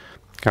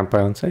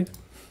 Compile and save.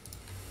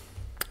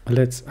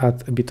 Let's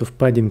add a bit of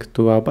padding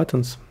to our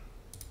buttons.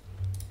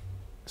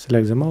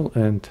 Select them all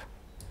and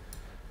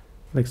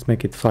let's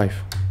make it 5.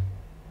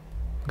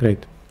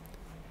 Great.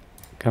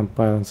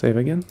 Compile and save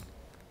again.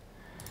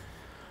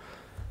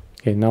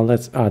 Okay, now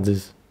let's add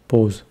this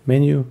pause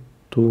menu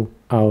to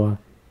our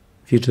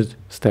widget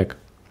stack.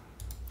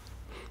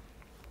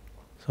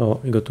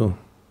 So we go to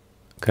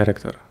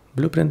character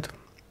blueprint.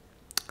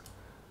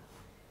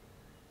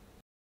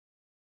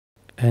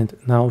 And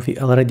now we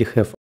already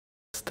have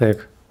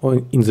stack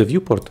in the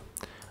viewport,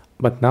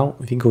 but now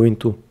we're going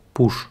to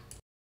push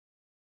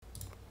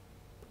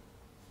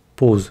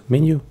pause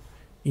menu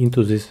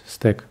into this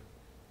stack.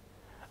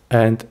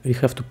 And we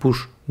have to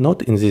push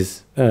not in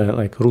this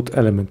like root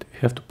element, we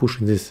have to push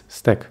in this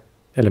stack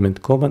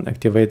element,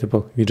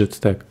 CommonActivatableWidgets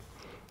stack.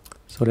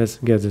 So let's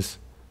get this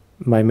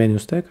my menu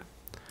stack.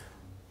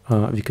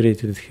 We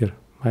created it here,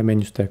 my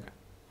menu stack.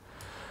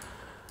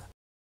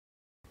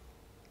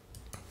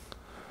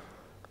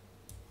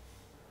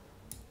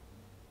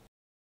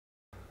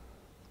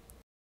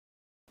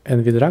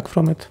 And we drag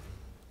from it,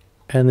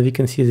 and we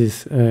can see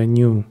these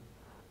new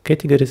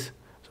categories.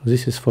 So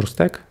this is for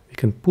stack. We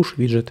can push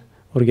widget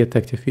or get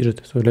active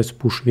widget. So let's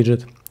push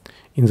widget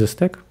in the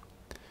stack.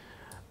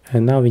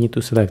 And now we need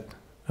to select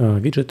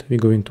widget we're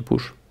going to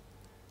push.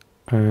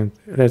 And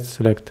let's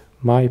select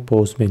my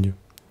pause menu.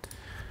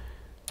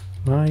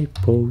 My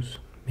pause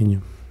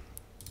menu.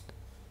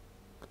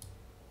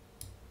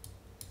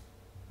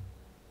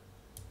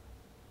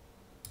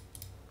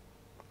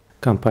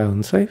 Compile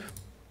and save.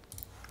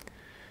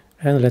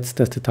 And let's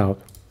test it out.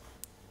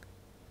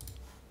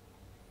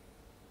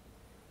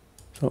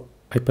 So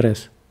I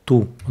press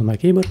 2 on my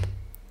keyboard,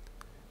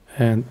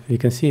 and we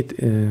can see it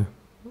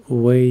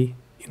way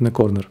in the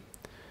corner.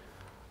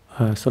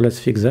 So let's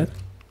fix that.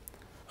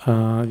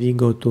 We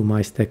go to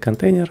my stack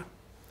container,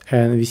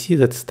 and we see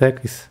that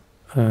stack is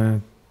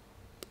in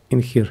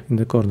here in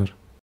the corner.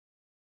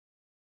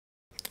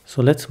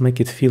 So let's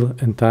make it fill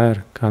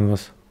entire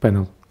canvas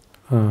panel.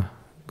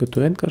 Go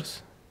to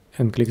anchors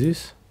and click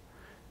this,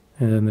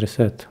 and then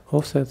reset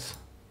offsets.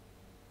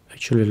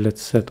 Actually,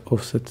 let's set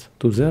offset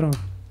to 0.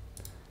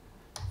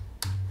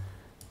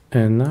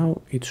 And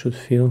now it should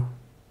fill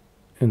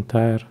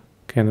entire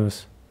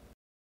canvas.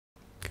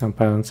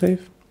 Compile and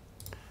save.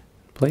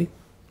 Play.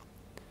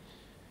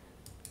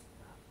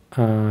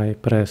 I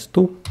press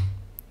 2,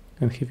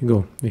 and here we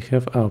go. We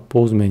have our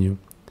pause menu,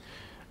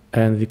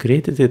 and we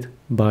created it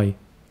by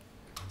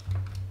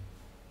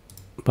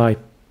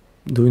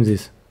doing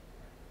this,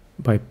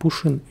 by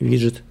pushing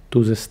widget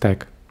to the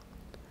stack.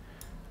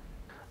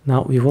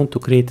 Now we want to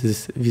create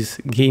this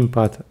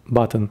gamepad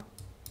button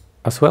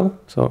as well.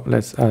 So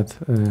let's add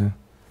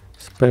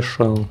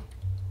special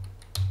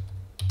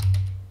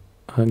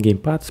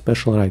gamepad,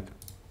 special write.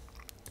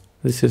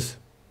 This is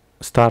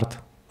start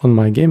on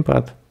my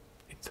gamepad.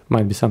 It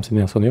might be something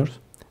else on yours.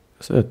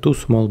 So, 2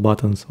 small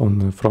buttons on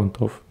the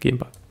front of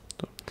gamepad.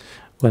 So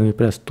when we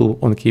press 2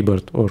 on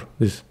keyboard or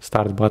this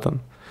start button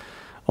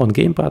on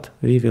gamepad,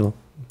 we will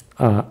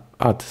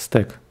add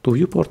stack to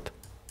viewport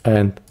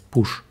and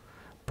push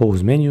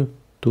pause menu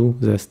to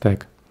the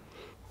stack.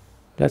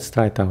 Let's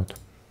try it out.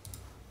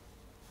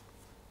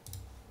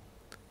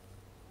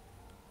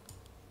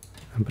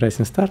 I'm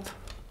pressing start,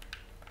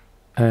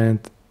 and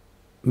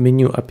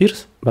menu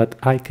appears, but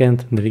I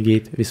can't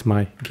navigate with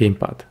my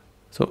gamepad.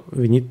 So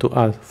we need to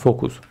add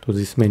focus to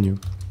this menu.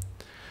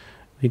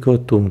 We go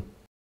to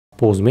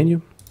pause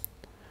menu,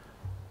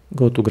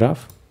 go to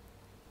graph,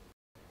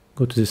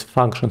 go to this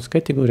functions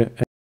category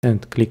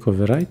and click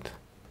override,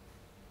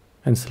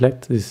 and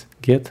select this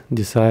get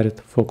desired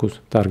focus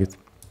target,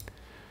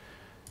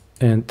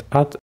 and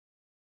add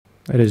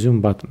a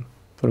resume button,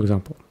 for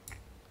example.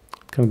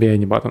 It can be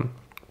any button.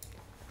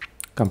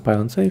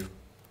 Compile and save.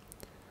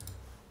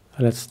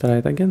 Let's try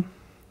it again.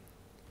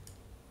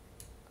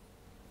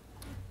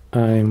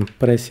 I'm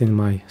pressing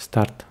my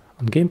start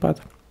on gamepad,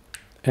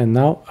 and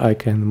now I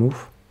can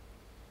move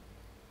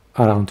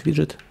around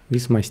widget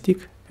with my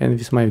stick and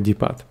with my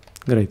D-pad.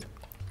 Great.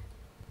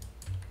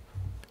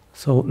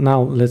 So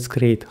now let's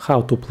create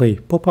how to play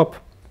pop-up.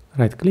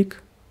 Right click,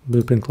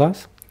 blueprint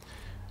class,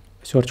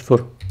 search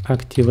for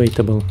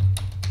activatable,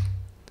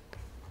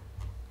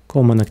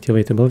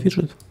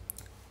 CommonActivatableWidget,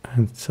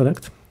 and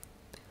select,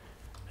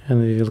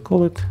 and we will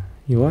call it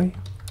UI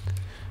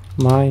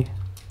my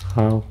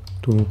how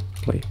to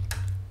play.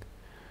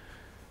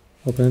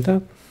 Open it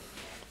up.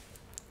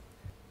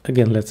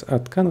 Again, let's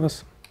add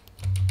canvas.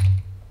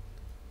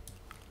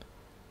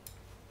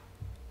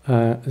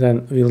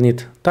 Then we'll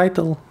need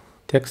title,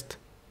 text,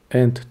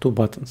 and 2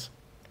 buttons.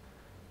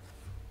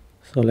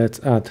 So let's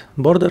add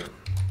border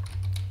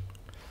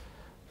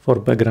for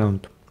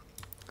background,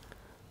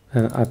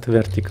 and add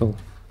vertical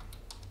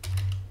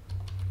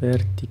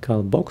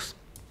box.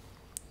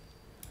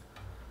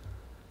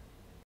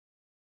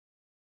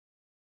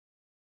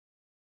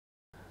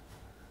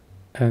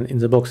 And in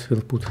the box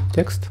we'll put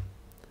text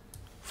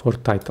for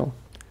title,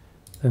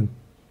 and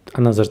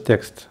another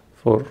text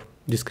for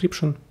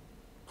description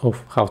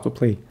of how to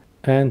play,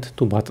 and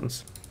 2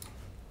 buttons.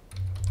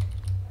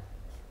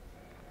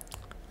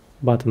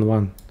 Button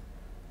 1,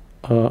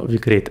 we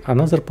create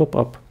another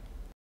pop-up.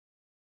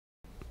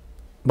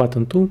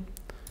 Button 2,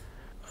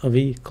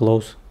 we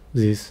close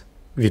this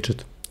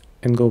widget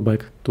and go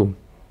back to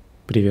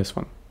previous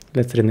one.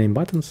 Let's rename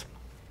buttons.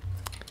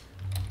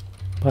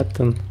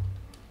 Button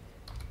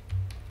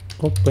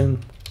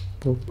open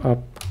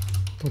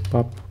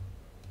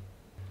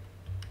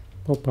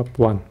pop-up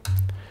 1,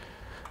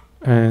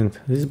 and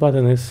this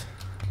button is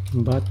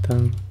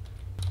button.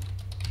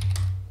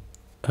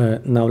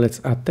 Now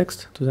let's add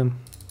text to them.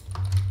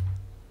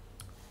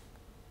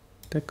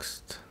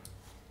 Text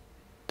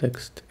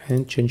text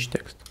and change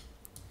text.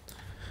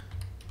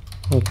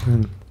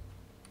 Open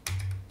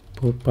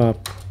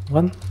pop-up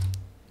 1.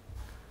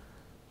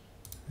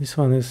 This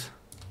one is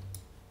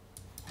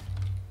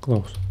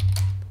close.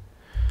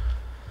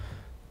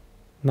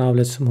 Now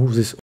let's move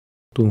this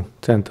to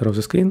center of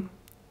the screen.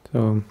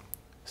 So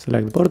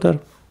select border,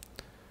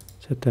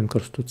 set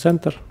anchors to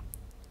center,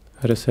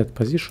 reset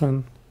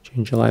position,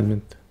 change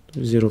alignment to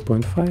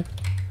 0.5,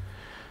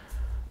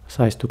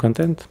 size to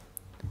content,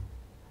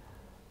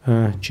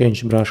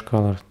 change brush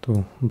color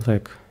to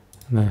black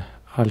and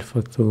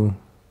alpha to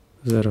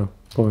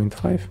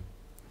 0.5.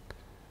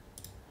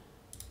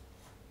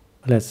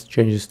 Let's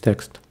change this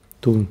text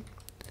to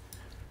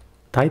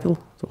title,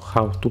 so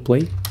how to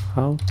play,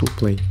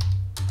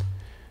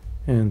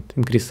 and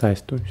increase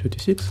size to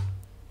 36.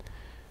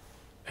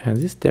 And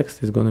this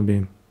text is gonna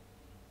be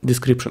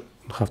description,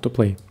 how to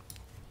play.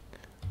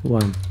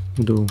 1,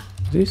 do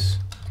this,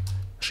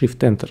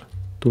 shift enter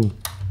to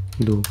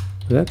do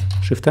that,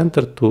 shift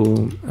enter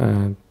to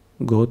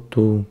go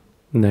to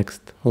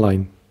next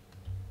line.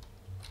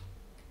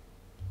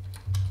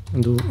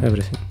 Do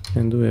everything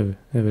and do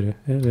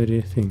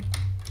everything.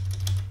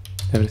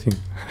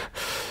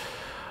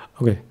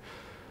 Okay.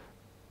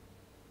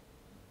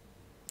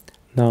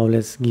 Now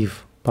let's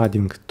give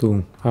padding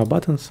to our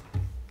buttons.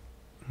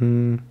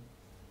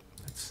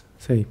 Let's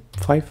say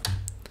 5.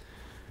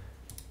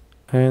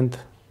 And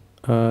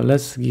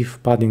let's give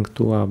padding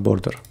to our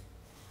border.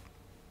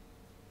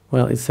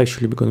 Well, it's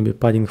actually going to be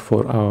padding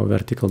for our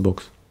vertical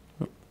box.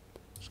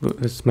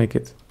 Let's make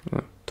it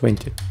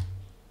 20.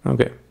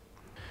 Okay.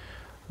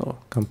 So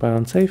compile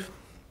and save.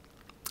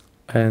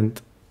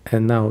 And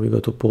now we go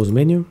to pause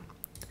menu.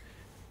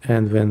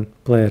 And when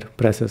player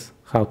presses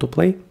how to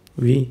play,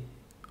 we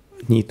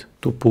need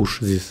to push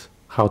this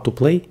how to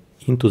play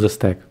into the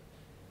stack,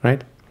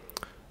 right?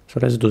 So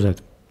let's do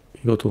that.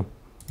 We go to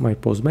my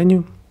pause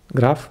menu,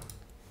 graph,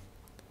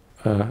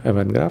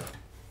 event graph,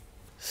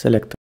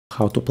 select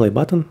how to play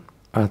button,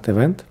 add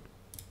event.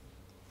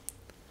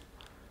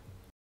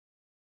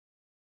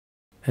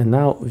 And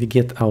now we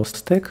get our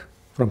stack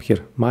from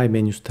here, my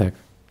menu stack,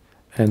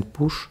 and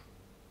push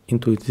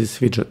into this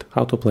widget,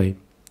 how to play.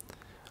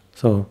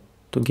 So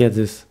to get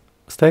this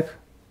stack,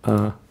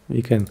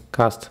 we can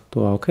cast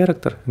to our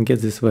character and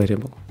get this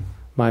variable,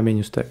 my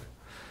menu stack.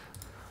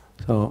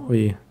 So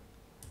we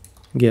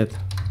get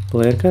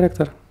player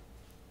character,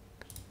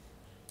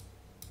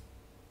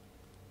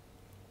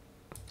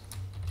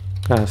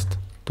 cast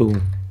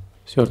to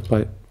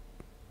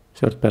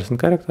third person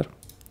character,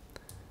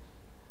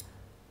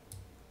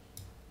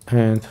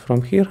 and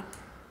from here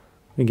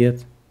we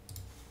get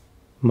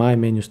my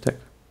menu stack.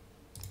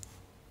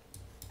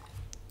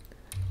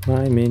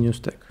 My menu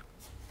stack.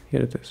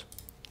 Here it is.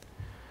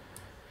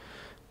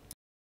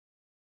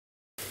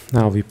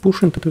 Now we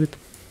push into it.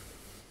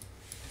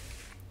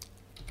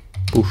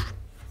 Push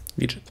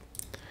widget.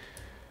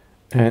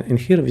 And in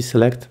here we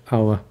select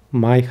our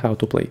my how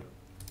to play.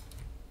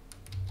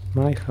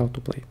 My how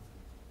to play.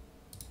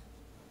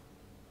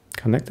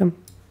 Connect them.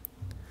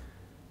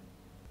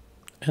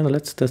 And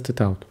let's test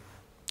it out.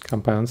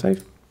 Compile and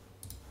save.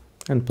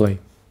 And play.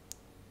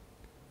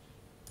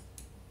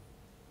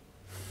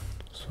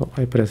 So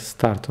I press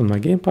start on my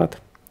gamepad,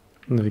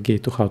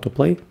 navigate to how to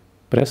play,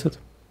 press it,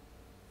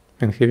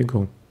 and here we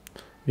go.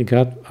 We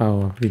got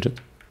our widget.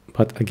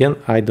 But again,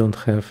 I don't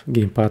have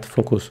gamepad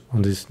focus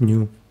on this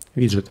new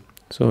widget.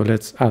 So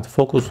let's add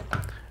focus.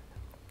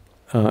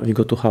 We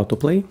go to how to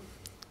play,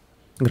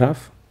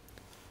 graph,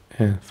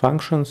 and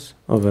functions,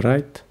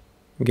 override,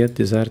 get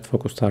desired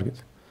focus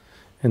target,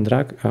 and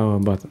drag our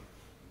button.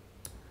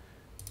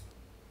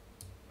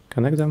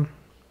 Connect them,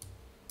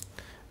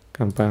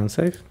 compile and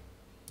save.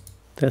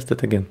 Test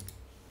it again.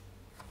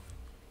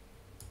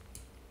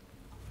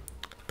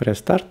 Press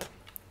start,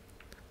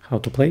 how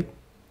to play,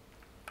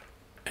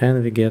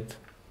 and we get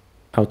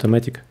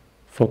automatic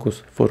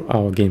focus for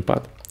our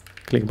gamepad.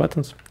 Click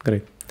buttons,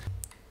 great.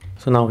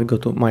 So now we go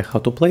to my how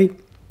to play,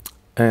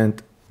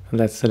 and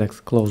let's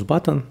select close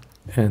button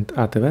and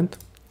add event.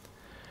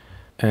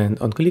 And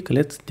on click,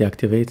 let's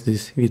deactivate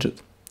this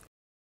widget.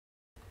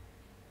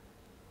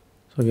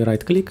 So we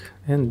right click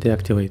and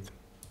deactivate.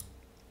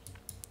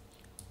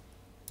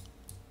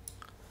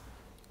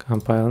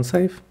 Compile and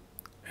save,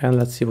 and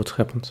let's see what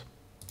happens.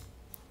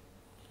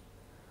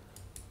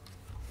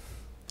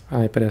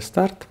 I press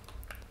start,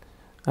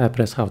 I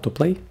press how to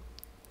play,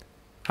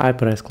 I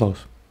press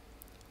close,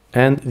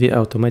 and we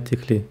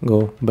automatically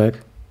go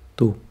back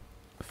to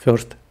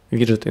first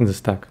widget in the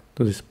stack,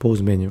 to this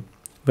pause menu.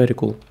 Very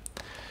cool.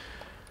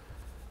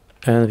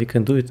 And we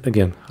can do it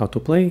again. How to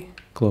play,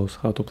 close,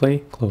 how to play,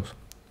 close.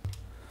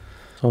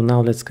 So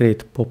now let's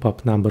create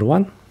pop-up number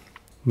 1,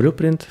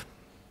 blueprint,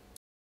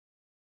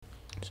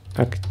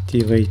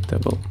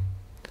 activatable,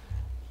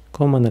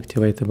 common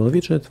activatable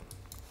widget,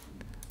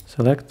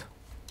 select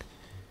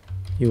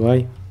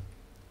UI,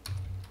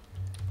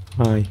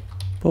 my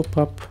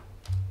pop-up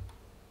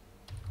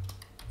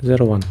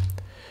 01.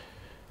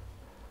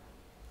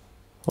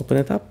 Open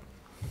it up,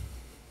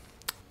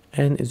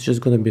 and it's just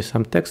going to be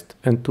some text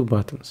and 2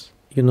 buttons.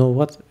 you know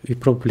what? We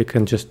probably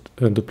can just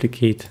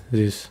duplicate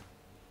this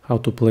how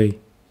to play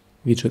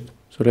widget.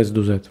 So let's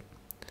do that.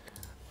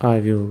 I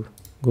will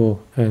go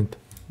and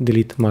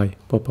delete my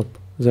popup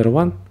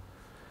 01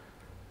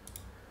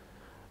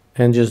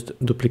 and just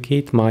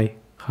duplicate my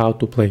how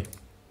to play.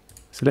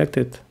 Select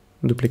it,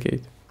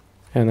 duplicate,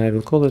 and I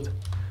will call it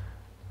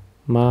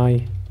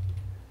my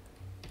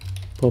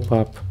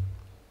popup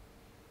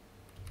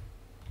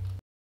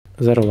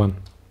 01.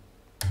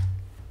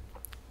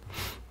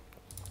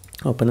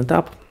 Open it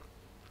up.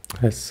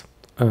 Let's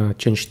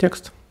change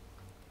text.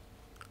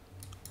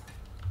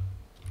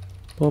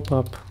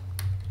 Popup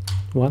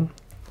 1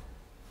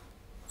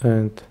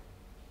 and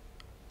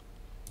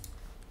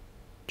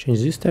change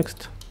this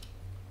text.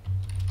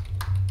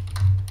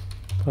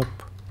 Pop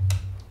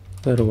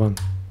 01.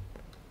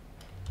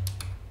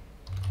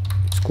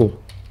 It's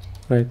cool,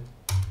 right?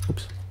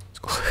 Oops, it's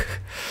cool.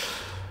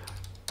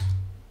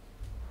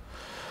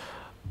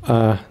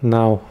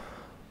 Now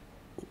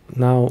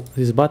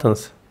these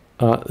buttons.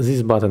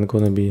 This button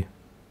gonna be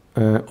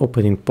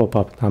opening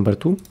pop-up number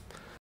 2.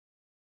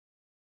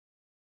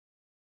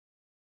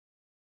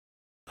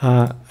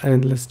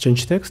 And let's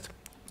change text.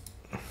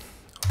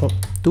 Pop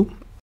 2.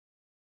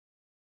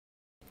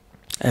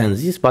 And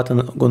this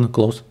button gonna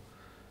close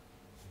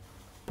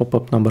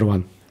pop-up number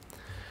 1.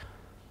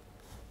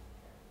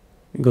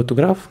 We go to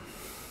graph.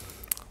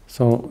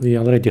 So we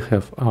already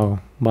have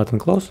our button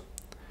close.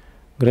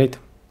 Great.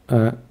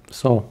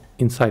 So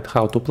inside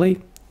how to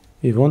play,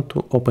 we want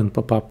to open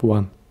pop-up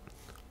 1.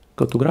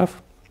 Go to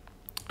graph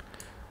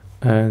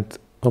and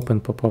open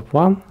pop-up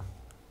 1,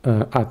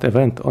 add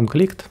event on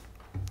clicked.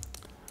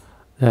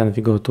 Then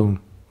we go to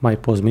my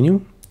pause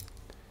menu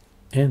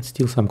and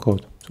steal some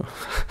code.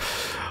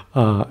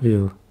 So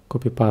we'll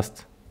copy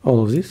paste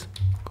all of this,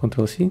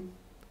 Ctrl C,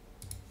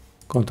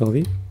 Ctrl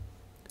V,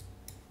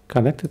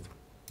 connect it,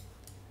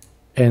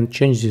 and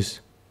change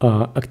this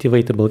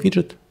activatable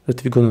widget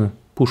that we're gonna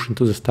push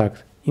into the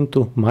stack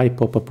into my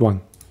popup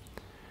 1.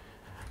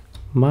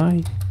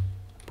 My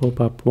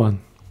popup 1.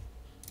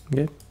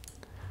 Okay.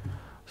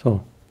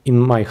 So in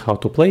my how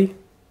to play,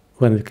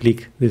 when we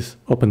click this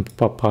open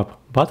pop-up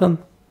button,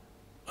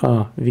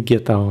 we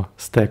get our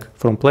stack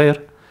from player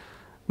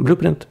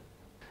blueprint,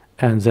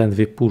 and then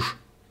we push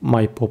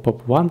my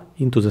popup 1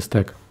 into the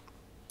stack.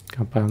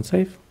 Compile and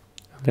save.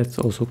 Let's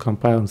also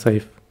compile and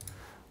save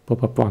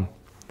popup 1.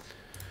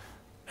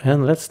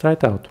 And let's try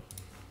it out.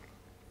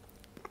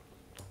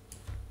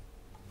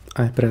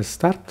 I press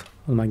start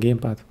on my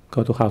gamepad,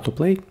 go to how to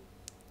play,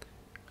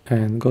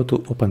 and go to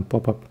open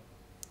popup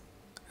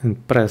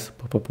and press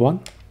popup 1.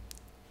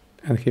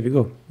 And here we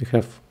go. We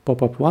have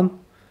popup 1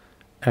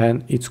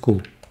 and it's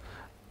cool.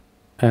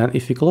 And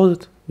if we close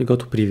it, we go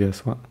to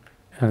previous one.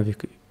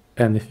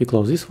 And if we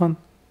close this one,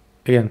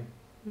 again,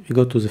 we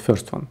go to the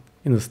first one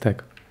in the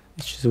stack,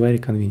 which is very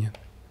convenient.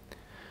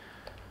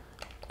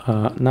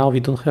 Now we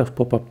don't have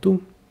popup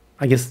 2.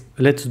 I guess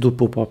let's do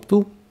popup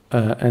 2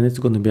 and it's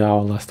going to be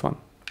our last one.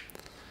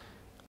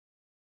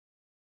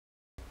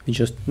 We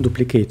just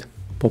duplicate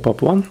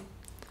popup 1,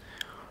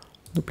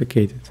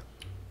 duplicate it,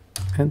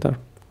 enter.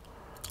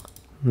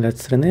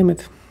 Let's rename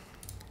it,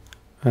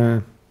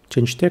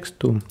 change text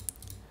to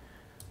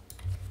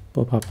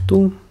popup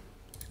 2,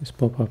 is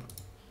popup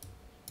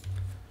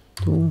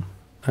 2,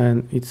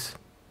 and it's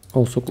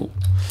also cool.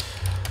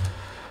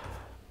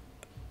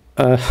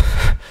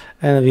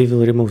 And we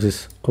will remove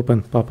this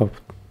open popup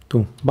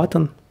 2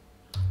 button,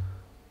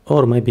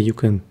 or maybe you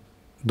can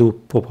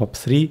do popup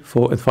 3,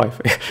 4, and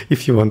 5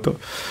 if you want to.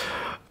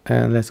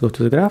 And let's go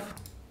to the graph.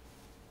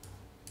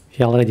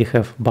 We already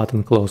have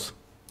button close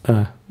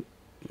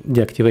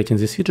deactivating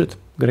this widget.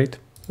 Great.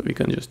 So we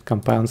can just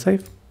compile and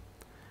save.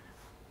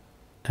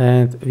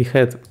 And we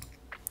had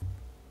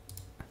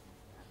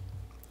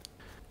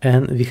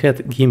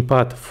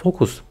gamepad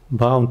focus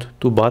bound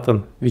to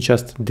button we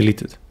just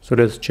deleted. So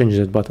let's change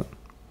that button.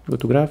 Go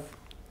to graph,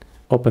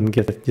 open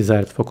get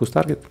desired focus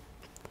target,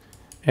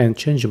 and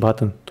change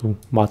button to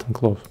button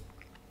close.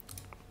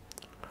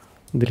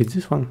 Delete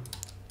this one,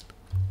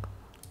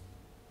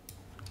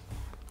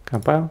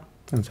 compile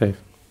and save.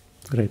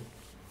 Great.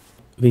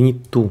 We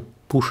need to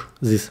push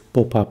this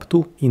popup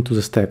 2 into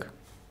the stack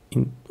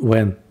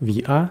when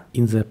we are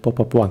in the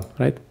popup 1,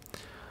 right?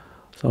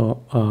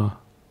 So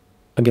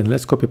again,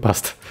 let's copy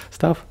paste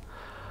stuff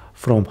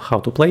from how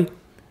to play.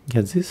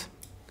 Get this,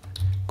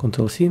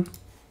 Ctrl C.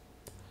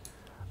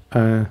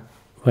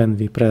 When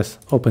we press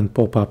open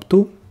popup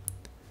 2,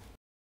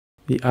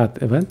 we add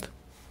event,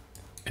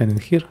 and in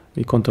here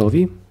we Ctrl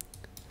V,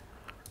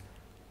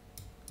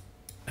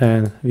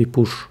 and we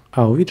push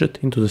our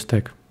widget into the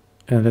stack.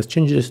 And let's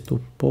change this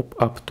to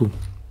popup 2.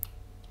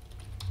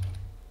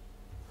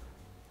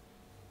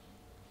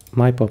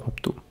 My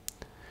popup 2.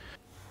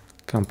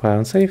 Compile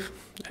and save,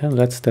 and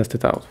let's test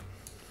it out.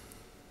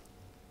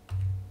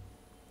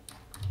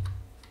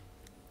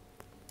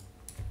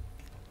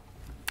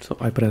 So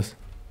I press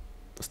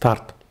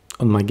start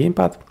on my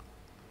gamepad.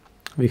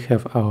 We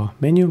have our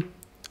menu.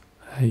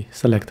 I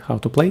select how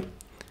to play,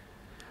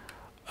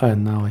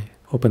 and now I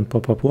open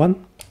popup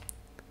 1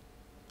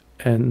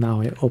 and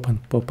now I open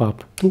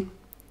pop-up 2,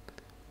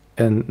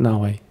 and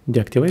now I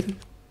deactivate it,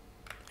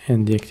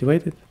 and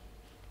deactivate it,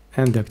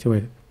 and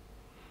deactivate it.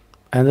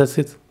 And that's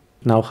it.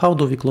 Now, how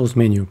do we close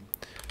menu?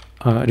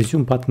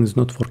 Resume button is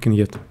not working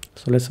yet,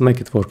 so let's make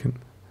it working.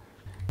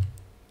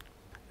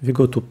 We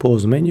go to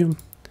pause menu,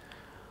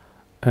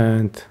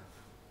 and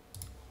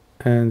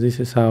this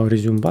is our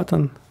resume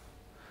button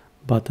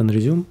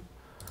resume.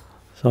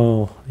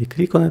 So we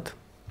click on it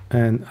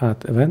and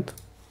add event.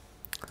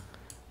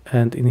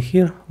 And in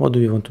here, what do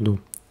we want to do?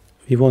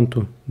 We want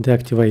to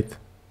deactivate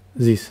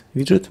this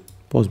widget,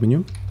 pause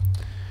menu,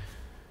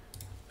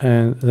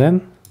 and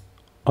then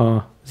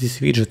this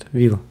widget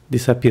will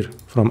disappear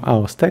from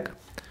our stack,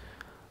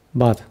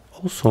 but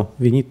also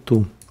we need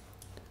to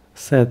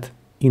set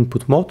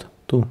input mode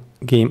to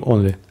game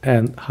only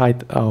and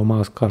hide our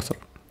mouse cursor.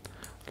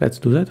 Let's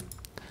do that.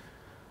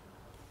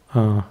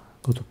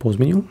 Go to pause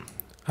menu.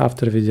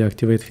 After we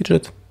deactivate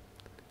widget,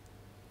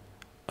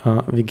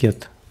 we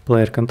get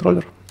player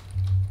controller.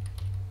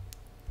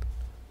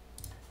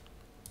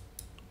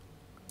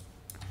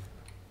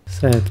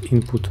 Set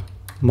input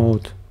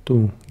mode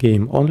to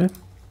game only.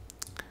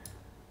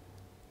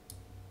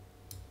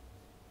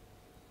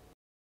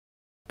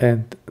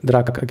 And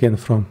drag again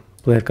from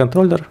player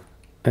controller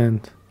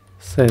and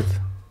set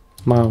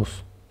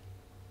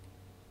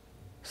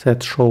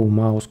show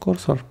mouse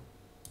cursor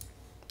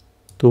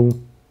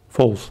to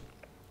false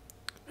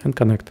and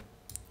connect.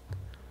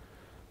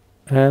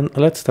 And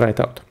let's try it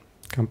out.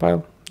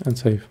 Compile and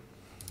save.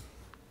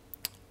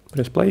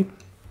 Press play.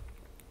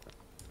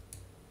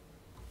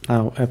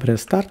 Now I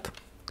press start,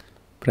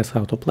 press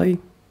autoplay,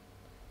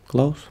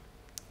 close,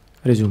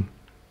 resume,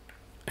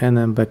 and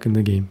I'm back in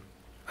the game.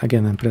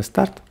 Again I press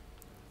start,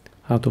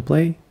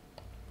 autoplay,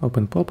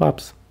 open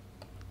pop-ups,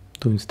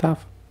 doing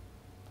stuff,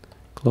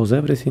 close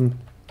everything,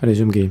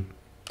 resume game,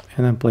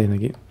 and I'm playing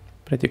again.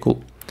 Pretty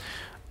cool.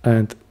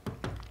 And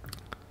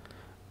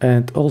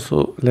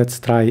also let's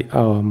try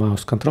our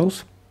mouse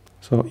controls.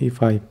 So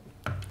if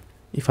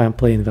I'm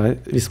playing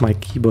with my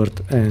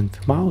keyboard and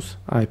mouse,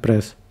 I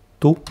press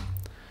 2,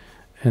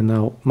 and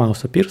now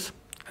mouse appears,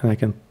 and I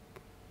can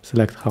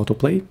select how to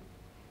play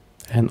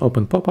and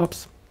open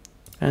pop-ups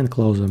and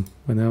close them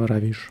whenever I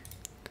wish.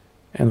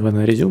 And when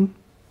I resume,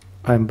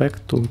 I'm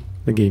back to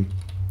the game.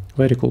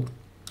 Very cool.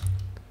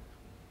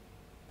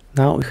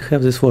 Now we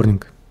have this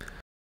warning.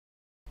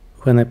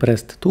 When I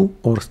pressed 2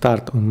 or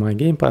start on my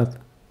gamepad,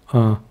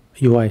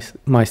 UI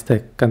my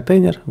stack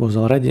container was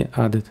already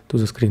added to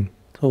the screen.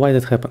 So why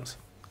that happens?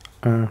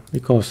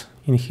 Because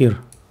in here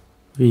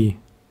we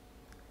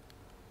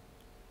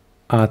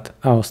add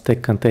our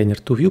stack container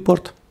to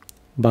viewport,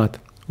 but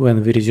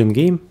when we resume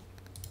game,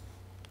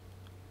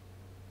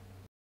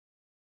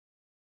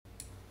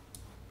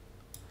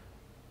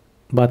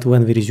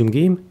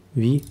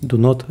 we do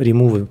not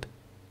remove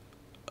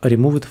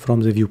it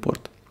from the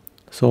viewport.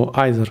 So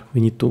either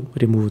we need to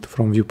remove it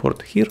from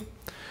viewport here,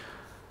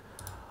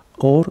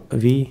 or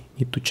we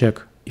need to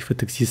check if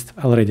it exists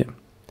already.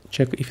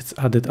 Check if it's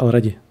added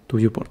already to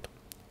viewport.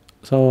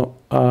 So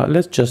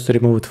let's just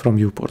remove it from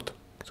viewport.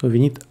 So we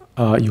need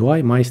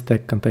UI my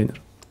stack container.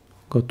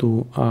 Go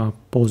to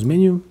pause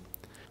menu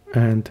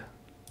and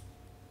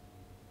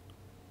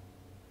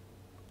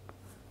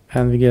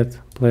we get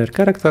player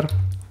character.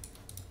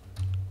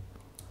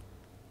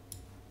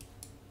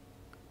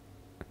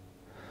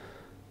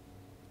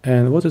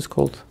 And what is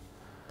called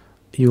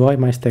UI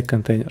my stack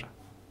container.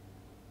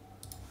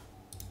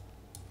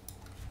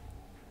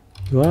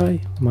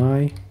 UI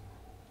my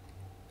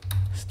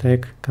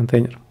stack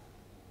container.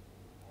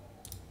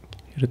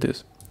 Here it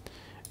is.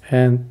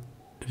 And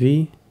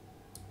we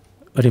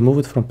remove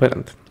it from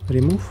parent.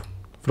 Remove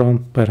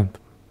from parent.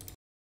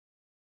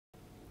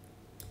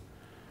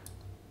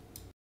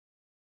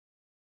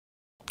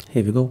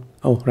 Here we go.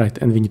 Oh, right.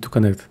 And we need to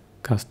connect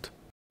cast.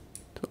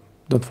 So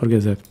don't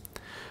forget that.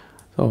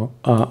 So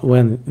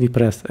when we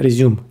press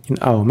resume in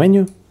our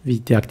menu, we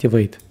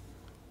deactivate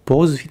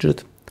pause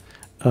widget.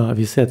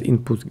 We set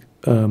input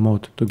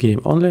mode to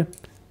game only.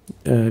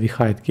 We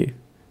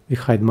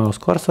hide mouse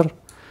cursor,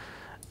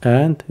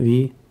 and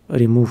we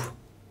remove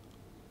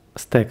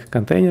stack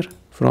container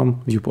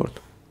from viewport.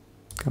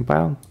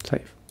 Compile,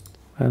 save,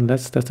 and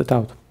let's test it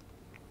out.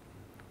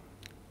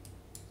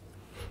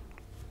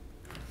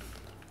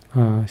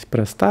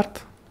 Press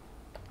start.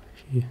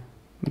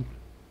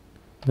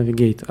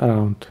 Navigate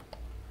around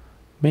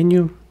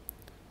menu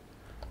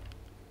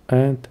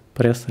and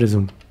press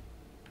resume.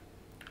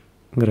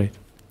 Great.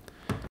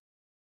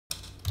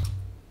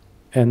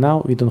 And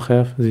now we don't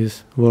have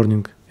this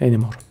warning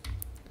anymore.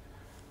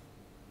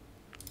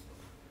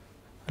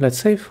 Let's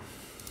save.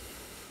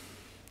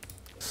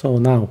 So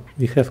now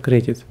we have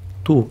created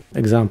 2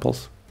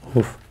 examples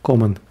of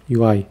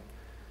CommonUI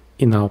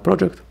in our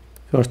project.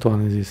 First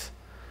one is this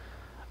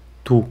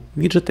 2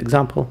 widget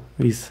example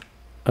with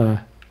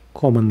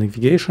common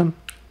navigation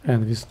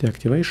and with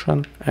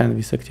deactivation and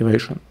with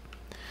activation.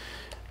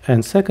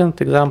 And second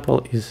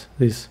example is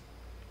this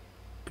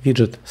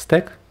widget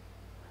stack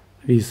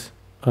with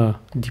a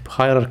deep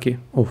hierarchy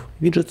of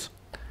widgets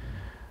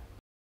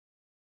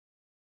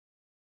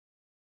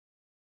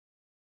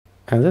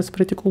And that's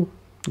pretty cool.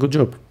 Good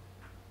job.